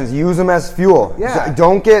rejections. Use them as fuel. Yeah.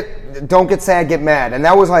 Don't get sad, get mad. And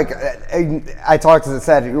that was like, I talked to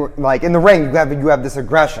said, like, in the ring, you have this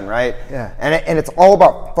aggression, right? Yeah. And it's all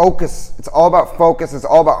about focus. It's all about focus. It's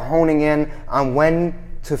all about honing in on when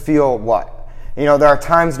to feel what. There are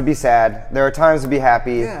times to be sad. There are times to be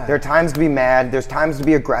happy. Yeah. There are times to be mad. There's times to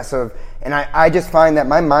be aggressive. And I just find that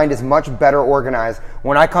my mind is much better organized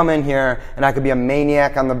when I come in here and I could be a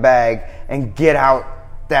maniac on the bag and get out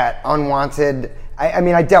that unwanted.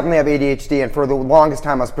 I definitely have ADHD, and for the longest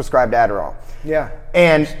time I was prescribed Adderall. Yeah.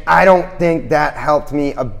 And I don't think that helped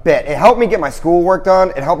me a bit. It helped me get my schoolwork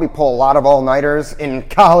done. It helped me pull a lot of all-nighters in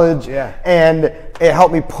college. Yeah. And it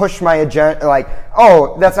helped me push my agenda, like,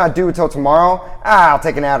 oh, that's not due until tomorrow. I'll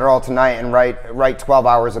take an Adderall tonight and write 12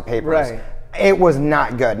 hours of papers. Right. It was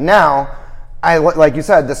not good. Now, like you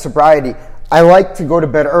said, the sobriety, I like to go to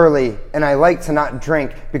bed early and I like to not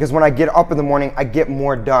drink because when I get up in the morning, I get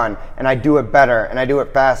more done and I do it better and I do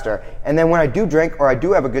it faster. And then when I do drink or I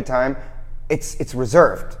do have a good time, it's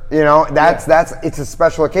reserved. It's a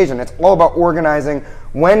special occasion. It's all about organizing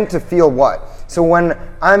when to feel what. So when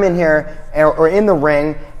I'm in here or in the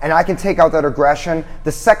ring and I can take out that aggression,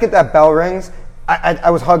 the second that bell rings, I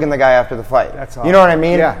was hugging the guy after the fight. That's awesome. You know what I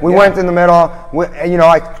mean? Yeah, we went in the middle. You know,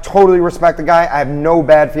 I totally respect the guy. I have no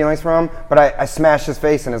bad feelings for him, but I smashed his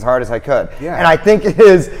face in as hard as I could. Yeah. And I think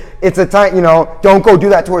it's a time, you know, don't go do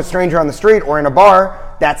that to a stranger on the street or in a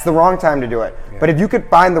bar. That's the wrong time to do it. Yeah. But if you could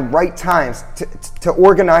find the right times to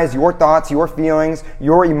organize your thoughts, your feelings,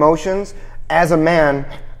 your emotions as a man,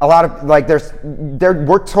 a lot of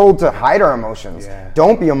we're told to hide our emotions. Yeah.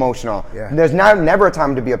 Don't be emotional. Yeah. There's never a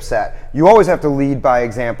time to be upset. You always have to lead by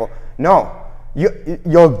example. No,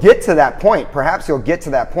 you'll get to that point. Perhaps you'll get to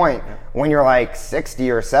that point when you're like 60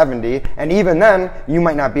 or 70, and even then you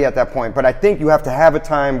might not be at that point. But I think you have to have a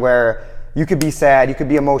time where you could be sad, you could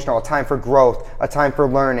be emotional, a time for growth, a time for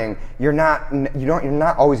learning. You're not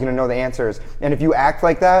always going to know the answers. And if you act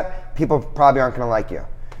like that, people probably aren't going to like you.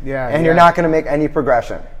 Yeah, and you're not going to make any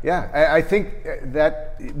progression. Yeah, I think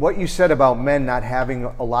that what you said about men not having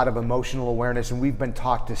a lot of emotional awareness, and we've been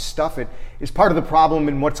taught to stuff it, is part of the problem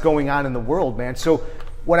in what's going on in the world, man. So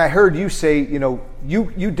when I heard you say, you know,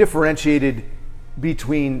 you differentiated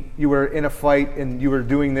between you were in a fight and you were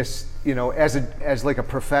doing this, you know, as like a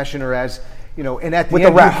profession or as, you know, and at the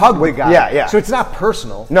end you hug the guy. Yeah. So it's not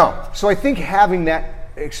personal. No. So I think having that,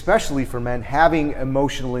 especially for men, having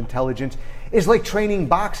emotional intelligence is like training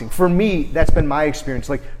boxing. For me, that's been my experience.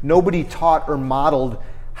 Like nobody taught or modeled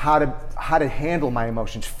how to handle my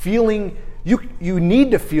emotions. Feeling, you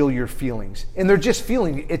need to feel your feelings, and they're just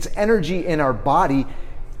feelings. It's energy in our body.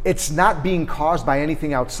 It's not being caused by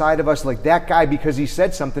anything outside of us. Like that guy, because he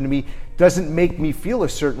said something to me, doesn't make me feel a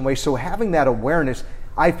certain way. So having that awareness,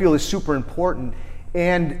 I feel, is super important.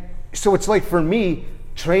 And so it's like for me,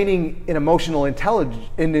 training in emotional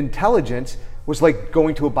intelligence was like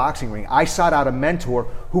going to a boxing ring. I sought out a mentor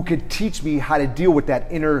who could teach me how to deal with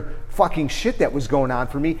that inner fucking shit that was going on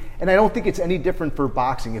for me. And I don't think it's any different for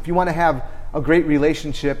boxing. If you want to have a great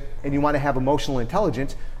relationship and you want to have emotional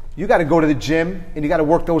intelligence, you got to go to the gym and you got to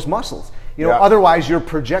work those muscles. You know, otherwise you're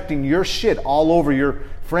projecting your shit all over your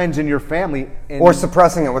friends and your family. Or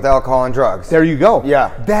suppressing it with alcohol and drugs. There you go.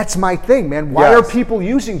 Yeah. That's my thing, man. Why are people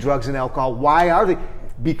using drugs and alcohol? Why are they?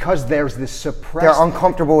 Because there's this suppressed... They're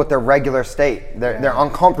uncomfortable with their regular state. They're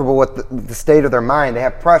uncomfortable with the state of their mind. They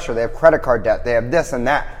have pressure. They have credit card debt. They have this and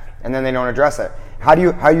that, and then they don't address it. How do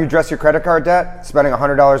you address your credit card debt? Spending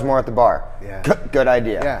 $100 more at the bar. Yeah. Good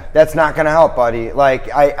idea. Yeah. That's not going to help, buddy.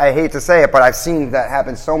 Like, I hate to say it, but I've seen that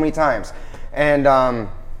happen so many times. And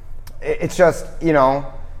it's just, you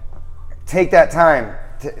know, take that time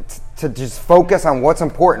to just focus on what's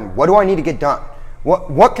important. What do I need to get done?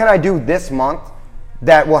 What can I do this month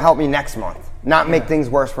that will help me next month? Not make things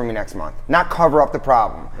worse for me next month. Not cover up the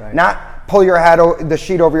problem. Right. Not pull the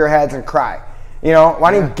sheet over your heads and cry. You know, why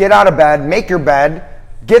don't you get out of bed, make your bed,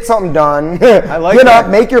 get something done. I like get that. up,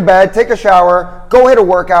 make your bed, take a shower, go hit a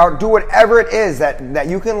workout, do whatever it is that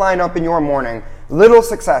you can line up in your morning. Little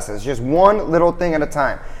successes, just one little thing at a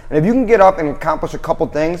time. And if you can get up and accomplish a couple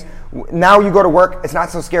things, now you go to work, it's not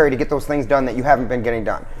so scary to get those things done that you haven't been getting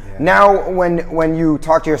done. Yeah. Now when you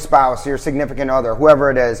talk to your spouse, your significant other, whoever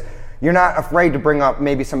it is, you're not afraid to bring up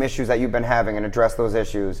maybe some issues that you've been having and address those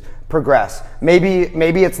issues. Progress. Maybe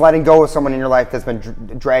it's letting go of someone in your life that's been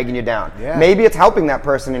dragging you down. Yeah. Maybe it's helping that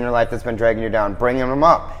person in your life that's been dragging you down, bringing them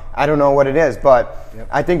up. I don't know what it is, but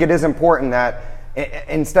I think it is important that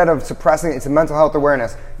instead of suppressing, it's a mental health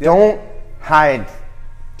awareness. Don't hide.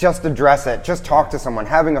 Just address it. Just talk to someone.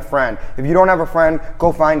 Having a friend. If you don't have a friend,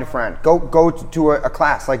 go find a friend. Go to a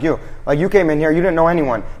class like you. Like you came in here, you didn't know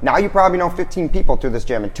anyone. Now you probably know 15 people through this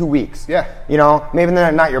gym in 2 weeks. Yeah. You know, maybe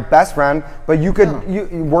they're not your best friend, but you could.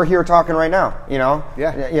 We're here talking right now. You know.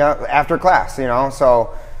 Yeah. After class. You know. So.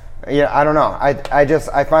 Yeah, I don't know.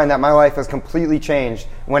 I find that my life has completely changed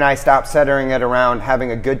when I stopped centering it around having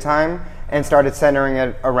a good time and started centering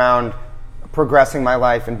it around progressing my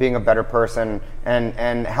life and being a better person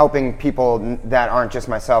and helping people that aren't just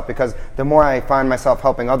myself, because the more I find myself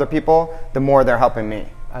helping other people, the more they're helping me.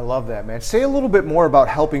 I love that, man. Say a little bit more about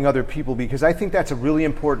helping other people, because I think that's a really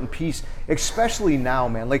important piece, especially now,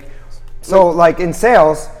 man. Like in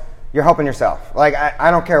sales, you're helping yourself. Like,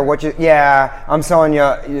 I don't care what I'm selling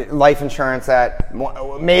you life insurance that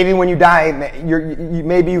maybe when you die,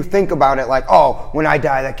 maybe you think about it like, oh, when I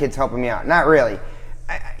die, that kid's helping me out. Not really.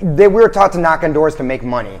 We were taught to knock on doors to make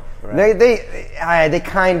money. Right. They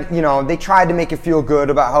tried to make you feel good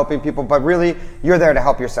about helping people, but really, you're there to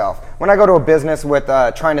help yourself. When I go to a business with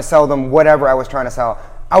trying to sell them whatever I was trying to sell,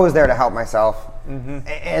 I was there to help myself. Mm-hmm.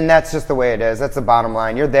 And that's just the way it is. That's the bottom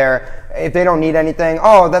line. You're there. If they don't need anything,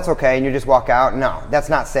 oh, that's okay, and you just walk out. No, that's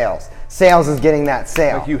not sales. sales is getting that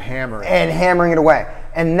sale. Like you hammer it. And hammering it away.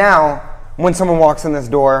 And now, when someone walks in this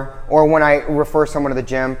door, or when I refer someone to the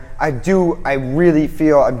gym, I really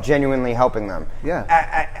feel I'm genuinely helping them.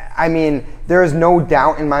 Yeah. I mean, there is no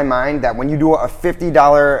doubt in my mind that when you do a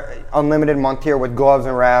 $50 unlimited month here with gloves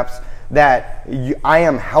and wraps, that I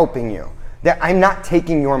am helping you. That I'm not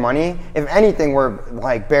taking your money. If anything, we're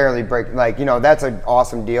like barely breaking, like, you know, that's an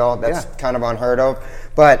awesome deal. That's kind of unheard of.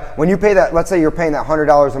 But when you pay that, let's say you're paying that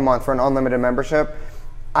 $100 a month for an unlimited membership,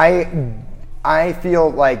 I feel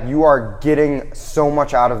like you are getting so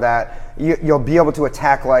much out of that. You'll be able to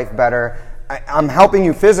attack life better. I'm helping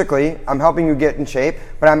you physically, I'm helping you get in shape,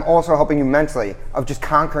 but I'm also helping you mentally of just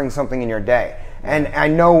conquering something in your day. And I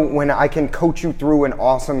know when I can coach you through an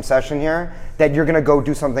awesome session here, that you're gonna go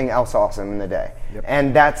do something else awesome in the day. Yep.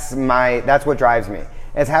 And that's what drives me.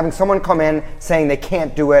 It's having someone come in saying they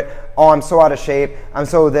can't do it, oh, I'm so out of shape, I'm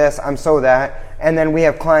so this, I'm so that. And then we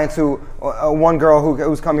have clients who, one girl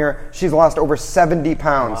who's come here, she's lost over 70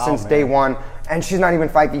 pounds since day one, and she's not even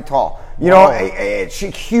 5 feet tall. You know, it's a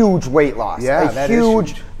huge weight loss, a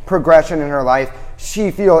huge progression in her life.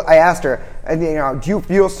 I asked her, you know, do you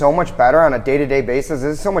feel so much better on a day-to-day basis?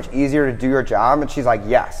 Is it so much easier to do your job? And she's like,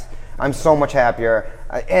 yes, I'm so much happier.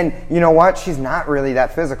 And you know what? She's not really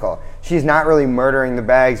that physical. She's not really murdering the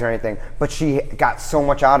bags or anything, but she got so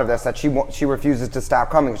much out of this that she refuses to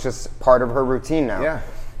stop coming. It's just part of her routine now. Yeah.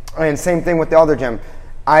 And same thing with the other gym.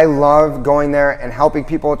 I love going there and helping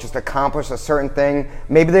people just accomplish a certain thing.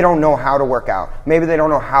 Maybe they don't know how to work out. Maybe they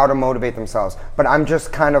don't know how to motivate themselves. But I'm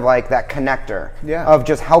just kind of like that connector of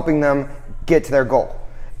just helping them get to their goal.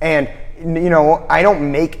 And, you know, I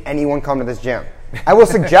don't make anyone come to this gym. I will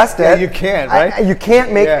suggest it. You can't, right? You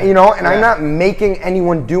can't make, you know, and I'm not making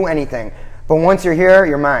anyone do anything. But once you're here,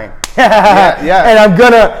 you're mine. And I'm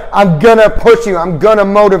gonna push you. I'm gonna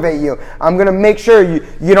motivate you. I'm gonna make sure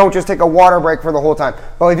you don't just take a water break for the whole time.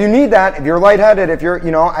 But if you need that, if you're lightheaded, if you're,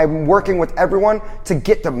 you know, I'm working with everyone to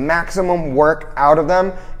get the maximum work out of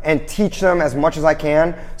them and teach them as much as I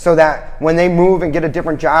can, so that when they move and get a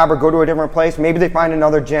different job or go to a different place, maybe they find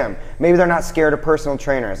another gym. Maybe they're not scared of personal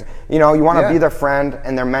trainers. You know, you want to be their friend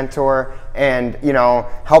and their mentor, and, you know,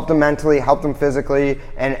 help them mentally, help them physically,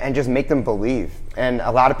 and just make them believe. And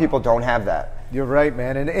a lot of people don't have that. You're right,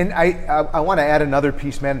 man. And I want to add another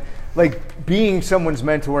piece, man. Like, being someone's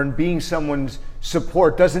mentor and being someone's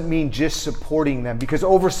support doesn't mean just supporting them, because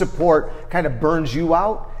over support kind of burns you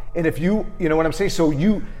out. And if you know what I'm saying? So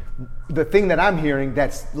the thing that I'm hearing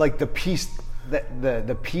that's like the piece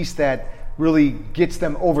that really gets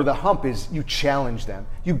them over the hump is you challenge them.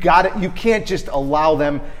 You can't just allow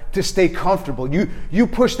them to stay comfortable. You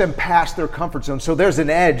push them past their comfort zone. So there's an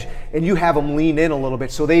edge, and you have them lean in a little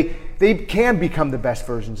bit so they can become the best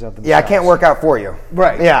versions of themselves. Yeah, I can't work out for you.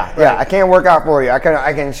 Right. Yeah, I can't work out for you. I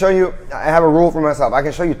can show you, I have a rule for myself. I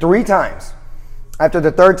can show you 3 times. After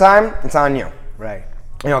the 3rd time, it's on you. Right.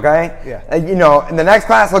 Okay? Yeah. You know, in the next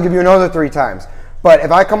class, I'll give you another 3 times. But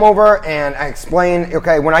if I come over and I explain,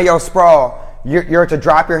 okay, when I yell sprawl, you're to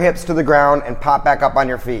drop your hips to the ground and pop back up on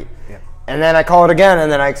your feet. Yeah. And then I call it again,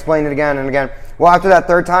 and then I explain it again and again. Well, after that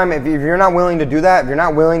 3rd time, if you're not willing to do that, if you're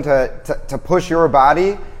not willing to push your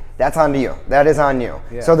body, that's on you. That is on you.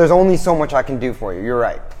 Yeah. So there's only so much I can do for you. You're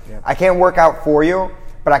right. Yeah. I can't work out for you,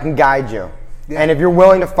 but I can guide you. Yeah. And if you're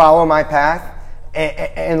willing to follow my path,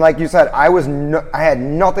 and like you said, I had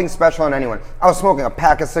nothing special on anyone. I was smoking a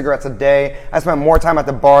pack of cigarettes a day. I spent more time at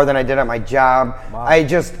the bar than I did at my job. Wow.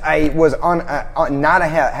 I was not a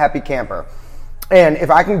happy camper. And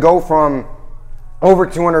if I can go from over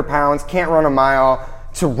 200 pounds, can't run a mile,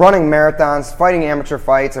 to running marathons, fighting amateur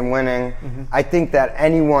fights and winning, I think that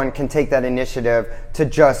anyone can take that initiative to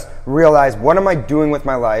just realize, what am I doing with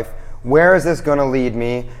my life? Where is this going to lead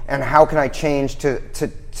me? And how can I change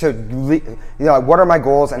what are my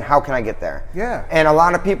goals and how can I get there? Yeah. And a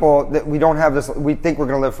lot of people that we don't have this, we think we're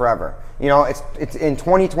going to live forever. You know, it's in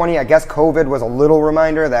 2020, I guess COVID was a little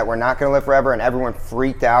reminder that we're not going to live forever, and everyone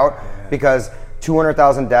freaked out because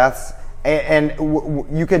 200,000 deaths. And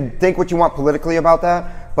you could think what you want politically about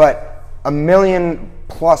that, but 1 million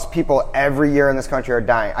plus people every year in this country are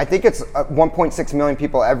dying. I think it's 1.6 million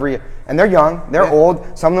people and they're young, they're old.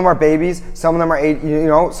 Some of them are babies, some of them are 80, you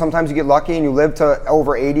know, sometimes you get lucky and you live to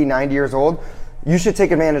over 80, 90 years old. You should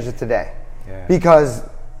take advantage of today because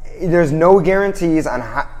there's no guarantees on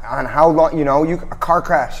how long, you know, a car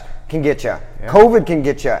crash can get you. Yeah. COVID can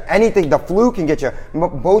get you. Anything, the flu can get you.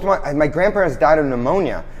 Both my grandparents died of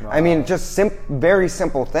pneumonia. Wow. I mean, just very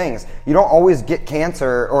simple things. You don't always get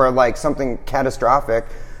cancer or like something catastrophic.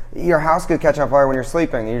 Your house could catch on fire when you're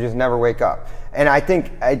sleeping and you just never wake up. And I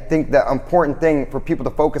think the important thing for people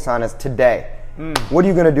to focus on is today. What are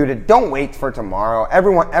you going to do don't wait for tomorrow.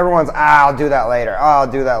 Everyone's, I'll do that later. Oh,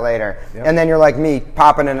 I'll do that later. Yep. And then you're like me,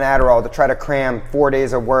 popping an Adderall to try to cram 4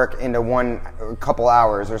 days of work into a couple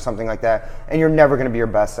hours or something like that. And you're never going to be your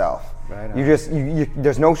best self. Right.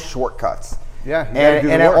 There's no shortcuts. Yeah.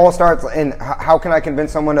 And it all starts in how can I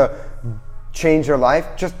convince someone to change their life?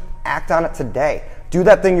 Just act on it today. Do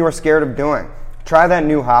that thing you were scared of doing. Try that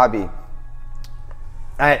new hobby.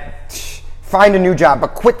 Find a new job,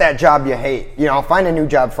 but quit that job you hate. Find a new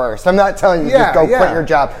job first. I'm not telling you just go quit your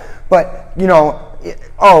job, but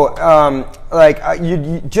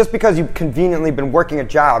just because you've conveniently been working a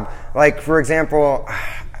job, like for example,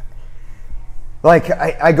 like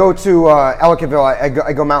I go to Ellicottville.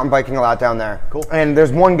 I go mountain biking a lot down there. Cool. And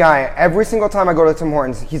there's one guy. Every single time I go to Tim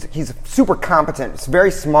Hortons, he's super competent. He's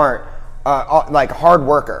very smart, like hard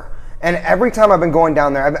worker. And every time I've been going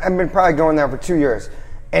down there, I've been probably going there for 2 years.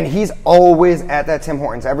 And he's always at that Tim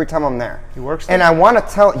Hortons every time I'm there. He works there? And I want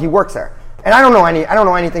to he works there. And I don't know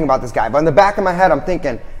anything about this guy, but in the back of my head I'm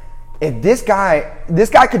thinking, if this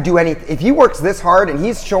guy could do anything, if he works this hard and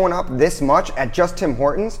he's showing up this much at just Tim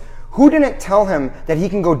Hortons, who didn't tell him that he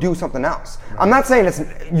can go do something else? Right. I'm not saying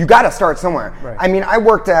you got to start somewhere. Right. I mean, I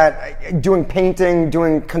worked at doing painting,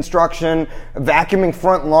 doing construction, vacuuming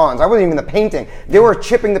front lawns. I wasn't even the painting. They were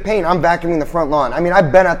chipping the paint. I'm vacuuming the front lawn. I mean,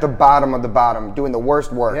 I've been at the bottom of the bottom doing the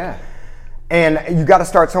worst work. Yeah. And you got to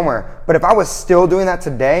start somewhere. But if I was still doing that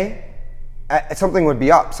today, something would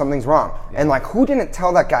be up. Something's wrong. Yeah. And like, who didn't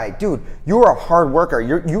tell that guy, dude, you're a hard worker.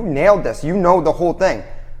 You nailed this. You know the whole thing.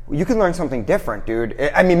 You can learn something different, dude.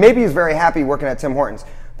 I mean, maybe he's very happy working at Tim Hortons,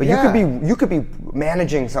 but you could be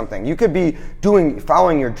managing something. You could be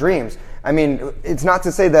following your dreams. I mean, it's not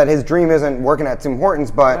to say that his dream isn't working at Tim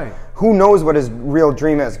Hortons, but who knows what his real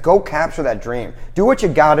dream is? Go capture that dream. Do what you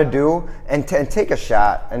got to do and take a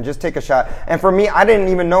shot, and just take a shot. And for me, I didn't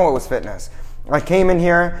even know it was fitness. I came in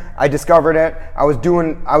here, I discovered it. I was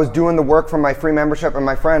doing the work from my free membership, and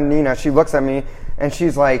my friend Nina, she looks at me and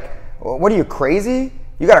she's like, "What are you, crazy?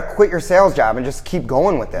 You got to quit your sales job and just keep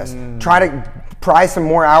going with this. Try to pry some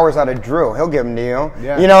more hours out of Drew. He'll give them to you."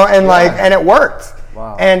 Yeah. And it worked.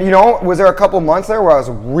 Wow. And was there a couple months there where I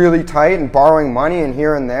was really tight and borrowing money and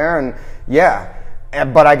here and there, and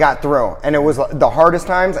but I got through. And it was the hardest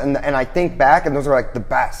times, and I think back, and those are like the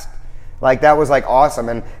best. Like, that was like awesome.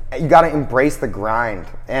 And you got to embrace the grind.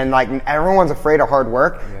 And like, everyone's afraid of hard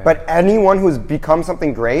work, but anyone who's become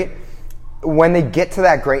something great, when they get to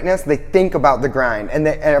that greatness, they think about the grind. And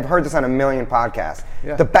I've heard this on a million podcasts.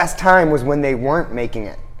 Yeah. The best time was when they weren't making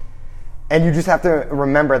it. And you just have to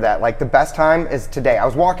remember that. Like, the best time is today. I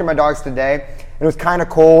was walking my dogs today, and it was kind of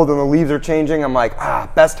cold, and the leaves are changing. I'm like,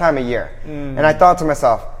 best time of year. And I thought to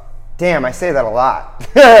myself, damn, I say that a lot.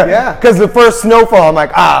 Yeah. Because the first snowfall, I'm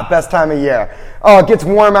like, best time of year. Oh, it gets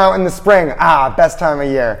warm out in the spring. Best time of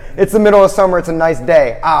year. It's the middle of summer. It's a nice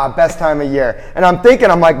day. Best time of year. And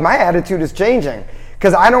I'm like, my attitude is changing.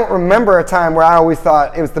 Because I don't remember a time where I always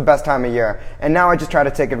thought it was the best time of year. And now I just try to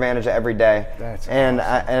take advantage of every day. That's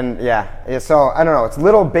awesome. So I don't know. It's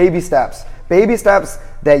little baby steps. Baby steps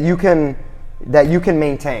that you can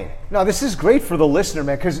maintain. No, this is great for the listener,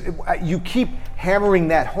 man, because you keep hammering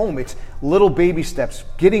that home. It's little baby steps,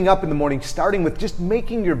 getting up in the morning, starting with just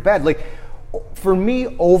making your bed. Like, for me,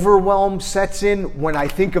 overwhelm sets in when I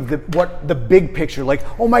think of the big picture. Like,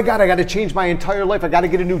 oh my God, I got to change my entire life. I got to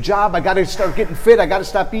get a new job. I got to start getting fit. I got to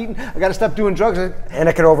stop eating. I got to stop doing drugs. And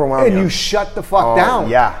it can overwhelm you. And you shut the fuck down.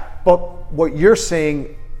 Yeah. But what you're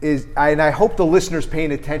saying is, and I hope the listener's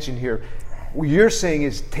paying attention here, what you're saying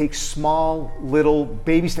is take small, little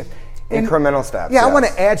baby steps. Incremental steps. Yeah, yes. I want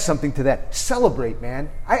to add something to that. Celebrate, man.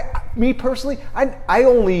 Me personally, I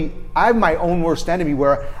have my own worst enemy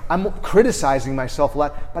where I'm criticizing myself a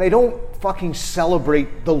lot, but I don't fucking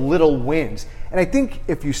celebrate the little wins. And I think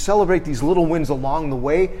if you celebrate these little wins along the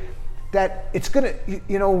way, that it's gonna,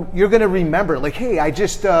 you're gonna remember. Like, hey, I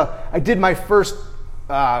did my first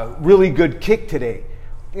really good kick today.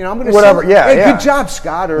 I'm gonna whatever. Hey, good job,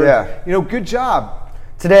 Scott. Or good job.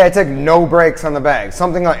 Today I took no breaks on the bag,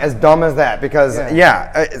 something like as dumb as that. Because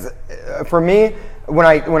for me, when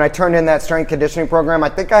I turned in that strength conditioning program, I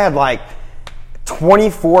think I had like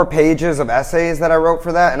 24 pages of essays that I wrote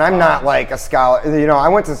for that, and I'm not like a scholar. I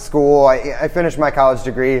went to school, I finished my college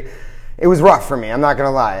degree. It was rough for me. I'm not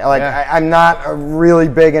gonna lie. I'm not really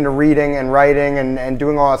big into reading and writing and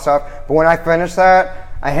doing all that stuff. But when I finished that,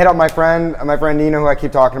 I hit up my friend Nina, who I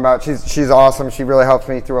keep talking about. She's awesome. She really helps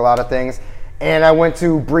me through a lot of things. and I went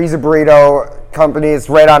to Breezy Burrito Company. It's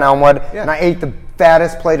right on Elmwood, and I ate the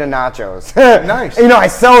fattest plate of nachos. Nice. I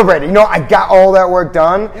celebrated. I got all that work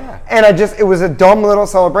done, and it was a dumb little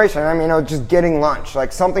celebration. I mean, just getting lunch,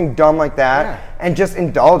 like something dumb like that, and just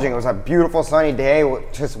indulging. It was a beautiful sunny day.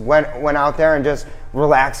 Just went out there and just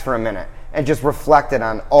relaxed for a minute and just reflected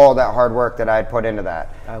on all that hard work that I had put into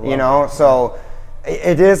that. I love that. So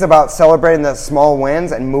it is about celebrating the small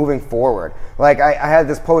wins and moving forward. Like I had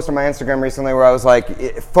this post on my Instagram recently where I was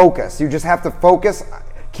like, focus. You just have to focus.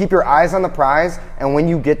 Keep your eyes on the prize, and when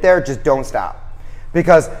you get there, just don't stop.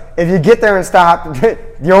 Because if you get there and stop,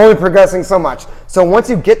 you're only progressing so much. So once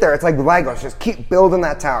you get there, it's like Legos. Just keep building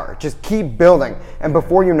that tower. Just keep building. And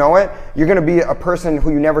before you know it, you're going to be a person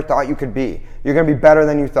who you never thought you could be. You're going to be better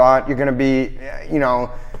than you thought. You're going to be,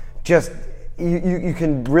 you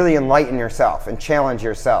can really enlighten yourself and challenge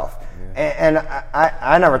yourself. And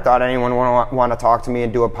I never thought anyone would want to talk to me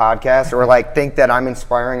and do a podcast or like think that I'm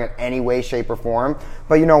inspiring in any way, shape, or form.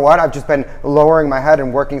 But you know what? I've just been lowering my head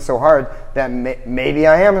and working so hard that maybe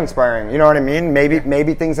I am inspiring. You know what I mean?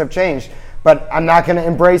 Maybe things have changed. But I'm not going to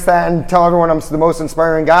embrace that and tell everyone I'm the most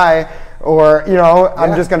inspiring guy. Or,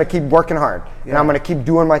 I'm just going to keep working hard. And I'm going to keep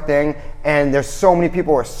doing my thing. And there's so many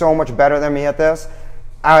people who are so much better than me at this.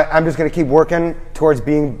 I'm just going to keep working towards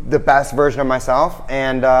being the best version of myself.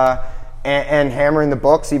 And hammering the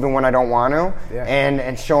books even when I don't want to,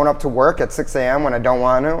 and showing up to work at 6 a.m. when I don't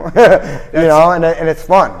want to, and it's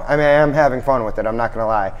fun. I mean, I'm having fun with it. I'm not going to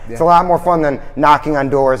lie. Yeah. It's a lot more fun than knocking on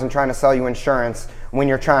doors and trying to sell you insurance when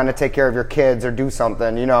you're trying to take care of your kids or do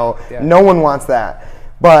something. No one wants that.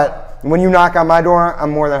 But when you knock on my door,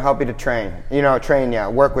 I'm more than happy to train you,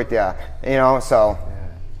 work with you, so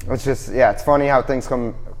it's just, it's funny how things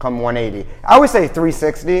come 180. I always say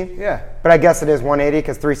 360. Yeah. But I guess it is 180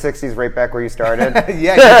 because 360 is right back where you started.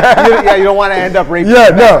 You don't want to end up right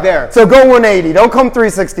back there. So go 180. Don't come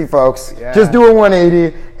 360, folks. Yeah. Just do a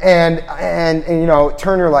 180 and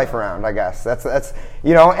turn your life around, I guess. That's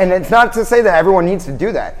and it's not to say that everyone needs to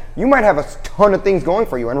do that. You might have a ton of things going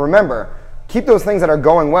for you, and remember, keep those things that are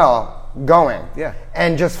going well going. Yeah.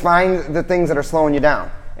 And just find the things that are slowing you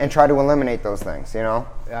down and try to eliminate those things,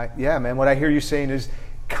 Yeah, man. What I hear you saying is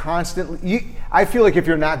constantly, I feel like if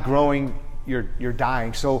you're not growing, you're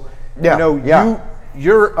dying. So,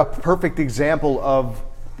 you're a perfect example of,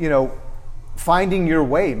 finding your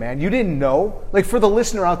way, man. You didn't know. Like for the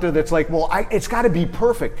listener out there that's like, well, it's got to be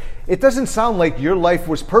perfect. It doesn't sound like your life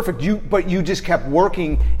was perfect. But you just kept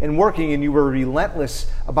working, and you were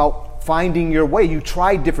relentless about finding your way. You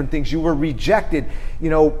tried different things. You were rejected,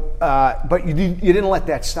 but you didn't let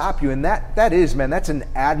that stop you. And that is, man, that's an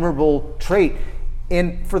admirable trait.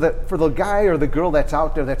 And for the guy or the girl that's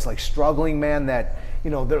out there that's like struggling, man, that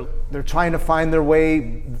they're trying to find their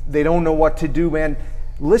way, they don't know what to do, man.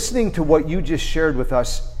 Listening to what you just shared with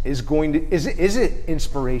us is it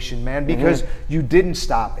inspiration, man, because you didn't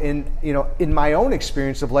stop. And in my own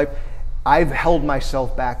experience of life, I've held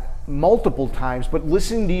myself back multiple times, but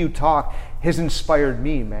listening to you talk has inspired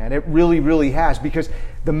me, man. It really, really has, because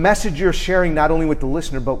the message you're sharing, not only with the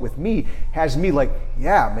listener, but with me, has me like,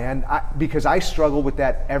 yeah, man, because I struggle with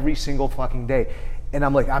that every single fucking day. And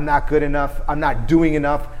I'm like, I'm not good enough. I'm not doing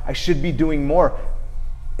enough. I should be doing more.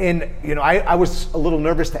 And, I was a little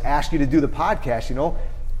nervous to ask you to do the podcast,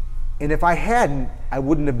 and if I hadn't, I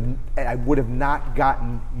would have not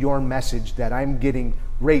gotten your message that I'm getting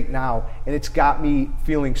right now. And it's got me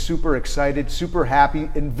feeling super excited, super happy,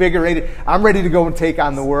 invigorated. I'm ready to go and take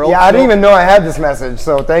on the world. Yeah, I didn't even know I had this message,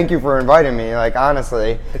 so thank you for inviting me. Like,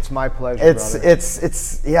 honestly. It's my pleasure,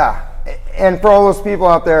 It's And for all those people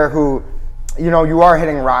out there who, you are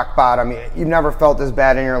hitting rock bottom, you've never felt this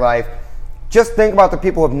bad in your life, just think about the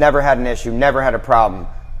people who've never had an issue, never had a problem.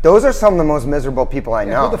 Those are some of the most miserable people I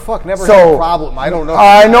know. Who the fuck never had a problem? I don't know.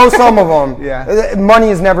 I know some of them. Money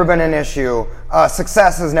has never been an issue.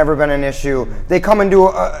 Success has never been an issue. They come into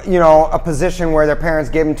a position where their parents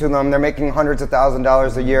gave them to them. They're making hundreds of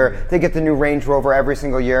 $1,000s a year. They get the new Range Rover every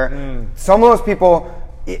single year. Some of those people,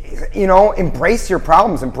 embrace your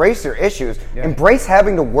problems, embrace your issues, embrace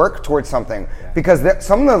having to work towards something. Because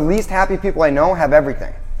some of the least happy people I know have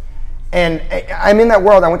everything. And I'm in that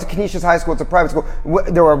world. I went to Canisius High School. It's a private school.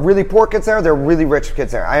 There were really poor kids there. There were really rich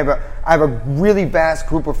kids there. I have a really vast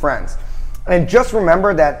group of friends. And just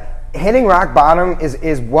remember that hitting rock bottom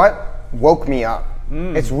is what woke me up.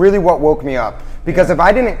 It's really what woke me up. Because if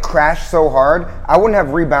I didn't crash so hard, I wouldn't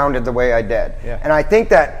have rebounded the way I did. And I think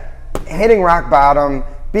that hitting rock bottom,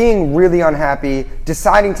 being really unhappy,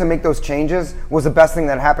 deciding to make those changes was the best thing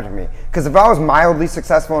that happened to me. Because if I was mildly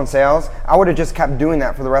successful in sales, I would have just kept doing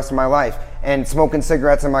that for the rest of my life. and smoking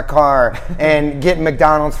cigarettes in my car and getting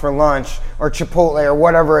McDonald's for lunch or Chipotle or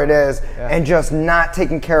whatever it is, and just not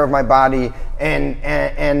taking care of my body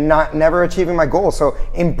and not never achieving my goals. So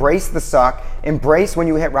embrace the suck, embrace when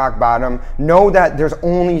you hit rock bottom, know that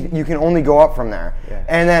you can only go up from there.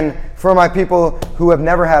 And then for my people who have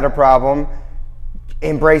never had a problem,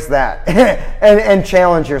 embrace that and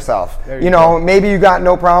challenge yourself. You know, maybe you got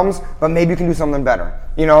no problems, but maybe you can do something better.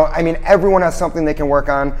 You know, I mean, everyone has something they can work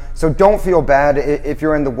on. So don't feel bad if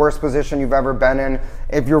you're in the worst position you've ever been in,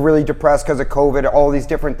 if you're really depressed because of COVID, all these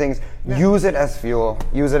different things. Use it as fuel.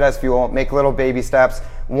 Use it as fuel. Make little baby steps.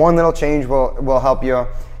 One little change will help you.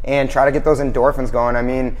 And try to get those endorphins going. I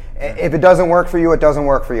mean, if it doesn't work for you, it doesn't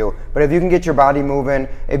work for you. But if you can get your body moving,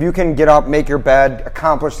 if you can get up, make your bed,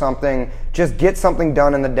 accomplish something, just get something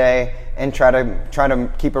done in the day and try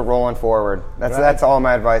to keep it rolling forward. That's all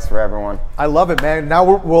my advice for everyone. I love it, man.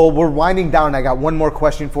 Now we're winding down. I got one more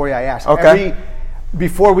question for you. I ask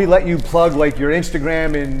before we let you plug like your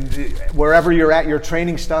Instagram and wherever you're at, your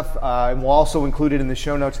training stuff, and we'll also include it in the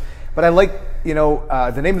show notes. But I like, you know,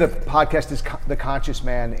 the name of the podcast is The Conscious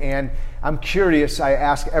Man, and I'm curious, I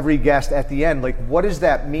ask every guest at the end, like, what does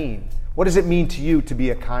that mean? What does it mean to you to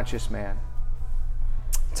be a conscious man?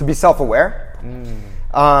 To be self-aware.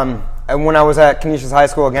 And when I was at Canisius High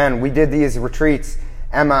School, again, we did these retreats,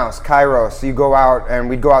 Emmaus, Kairos. So you go out, and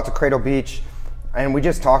we'd go out to Cradle Beach, and we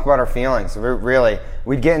just talk about our feelings, really.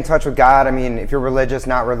 We'd get in touch with God. I mean, if you're religious,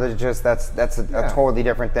 not religious, that's a totally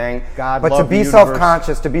different thing. God, but to be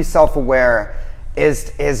self-conscious, to be self-aware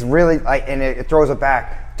is really, like, and it throws it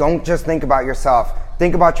back. Don't just think about yourself.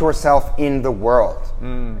 Think about yourself in the world.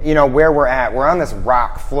 You know, where we're at. We're on this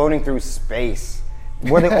rock floating through space.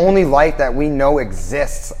 We're the only light that we know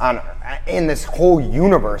exists in this whole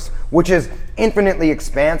universe, which is infinitely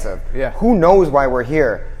expansive. Who knows why we're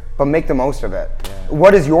here? But make the most of it.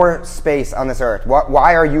 What is your space on this earth?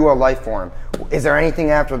 Why are you a life form? Is there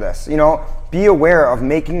anything after this? You know, be aware of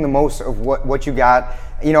making the most of what you got.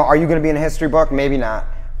 You know, are you going to be in a history book? Maybe not.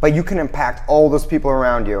 But you can impact all those people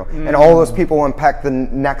around you, and all those people will impact the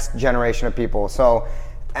next generation of people. So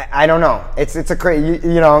I don't know. It's a crazy,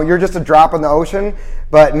 you know, you're just a drop in the ocean,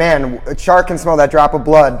 but man, a shark can smell that drop of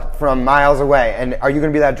blood from miles away. And are you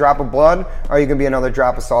going to be that drop of blood, or are you going to be another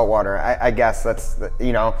drop of salt water? I guess that's,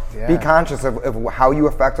 you know, be conscious of how you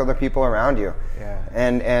affect other people around you,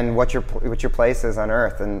 and what your place is on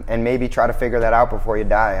Earth, and maybe try to figure that out before you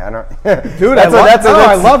die. I don't, dude.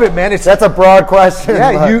 I love it, man. That's a broad question.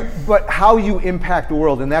 But how you impact the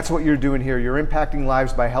world, and that's what you're doing here. You're impacting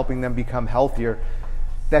lives by helping them become healthier.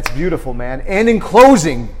 That's beautiful, man. And in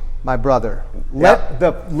closing, my brother, let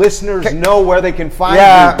the listeners know where they can find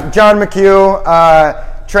you. John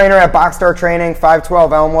McHugh, trainer at Boxstar Training,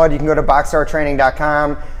 512 Elmwood. You can go to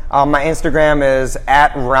boxstartraining.com. My Instagram is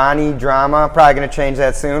 @RonnieDrama. Probably going to change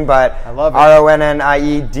that soon, but I love it.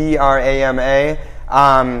 RonnieDrama.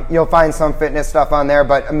 You'll find some fitness stuff on there,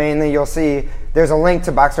 but mainly you'll see there's a link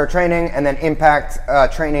to Boxstar Training and then Impact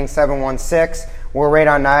Training 716. We're right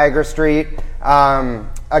on Niagara Street.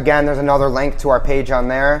 Again, there's another link to our page on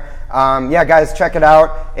there. Guys, check it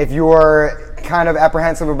out. If you're kind of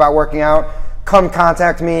apprehensive about working out, come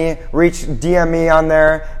contact me, DM me on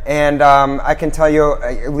there, and I can tell you,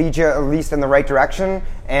 lead you at least in the right direction,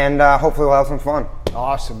 and hopefully we'll have some fun.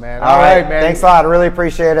 Awesome, man. All right, man. Thanks a lot. I really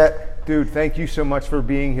appreciate it. Dude, thank you so much for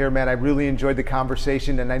being here, man. I really enjoyed the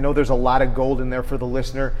conversation, and I know there's a lot of gold in there for the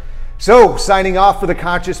listener. So, signing off for The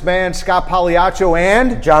Conscious Man, Scott Pagliaccio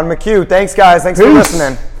and John McHugh. Thanks, guys. Thanks for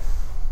listening.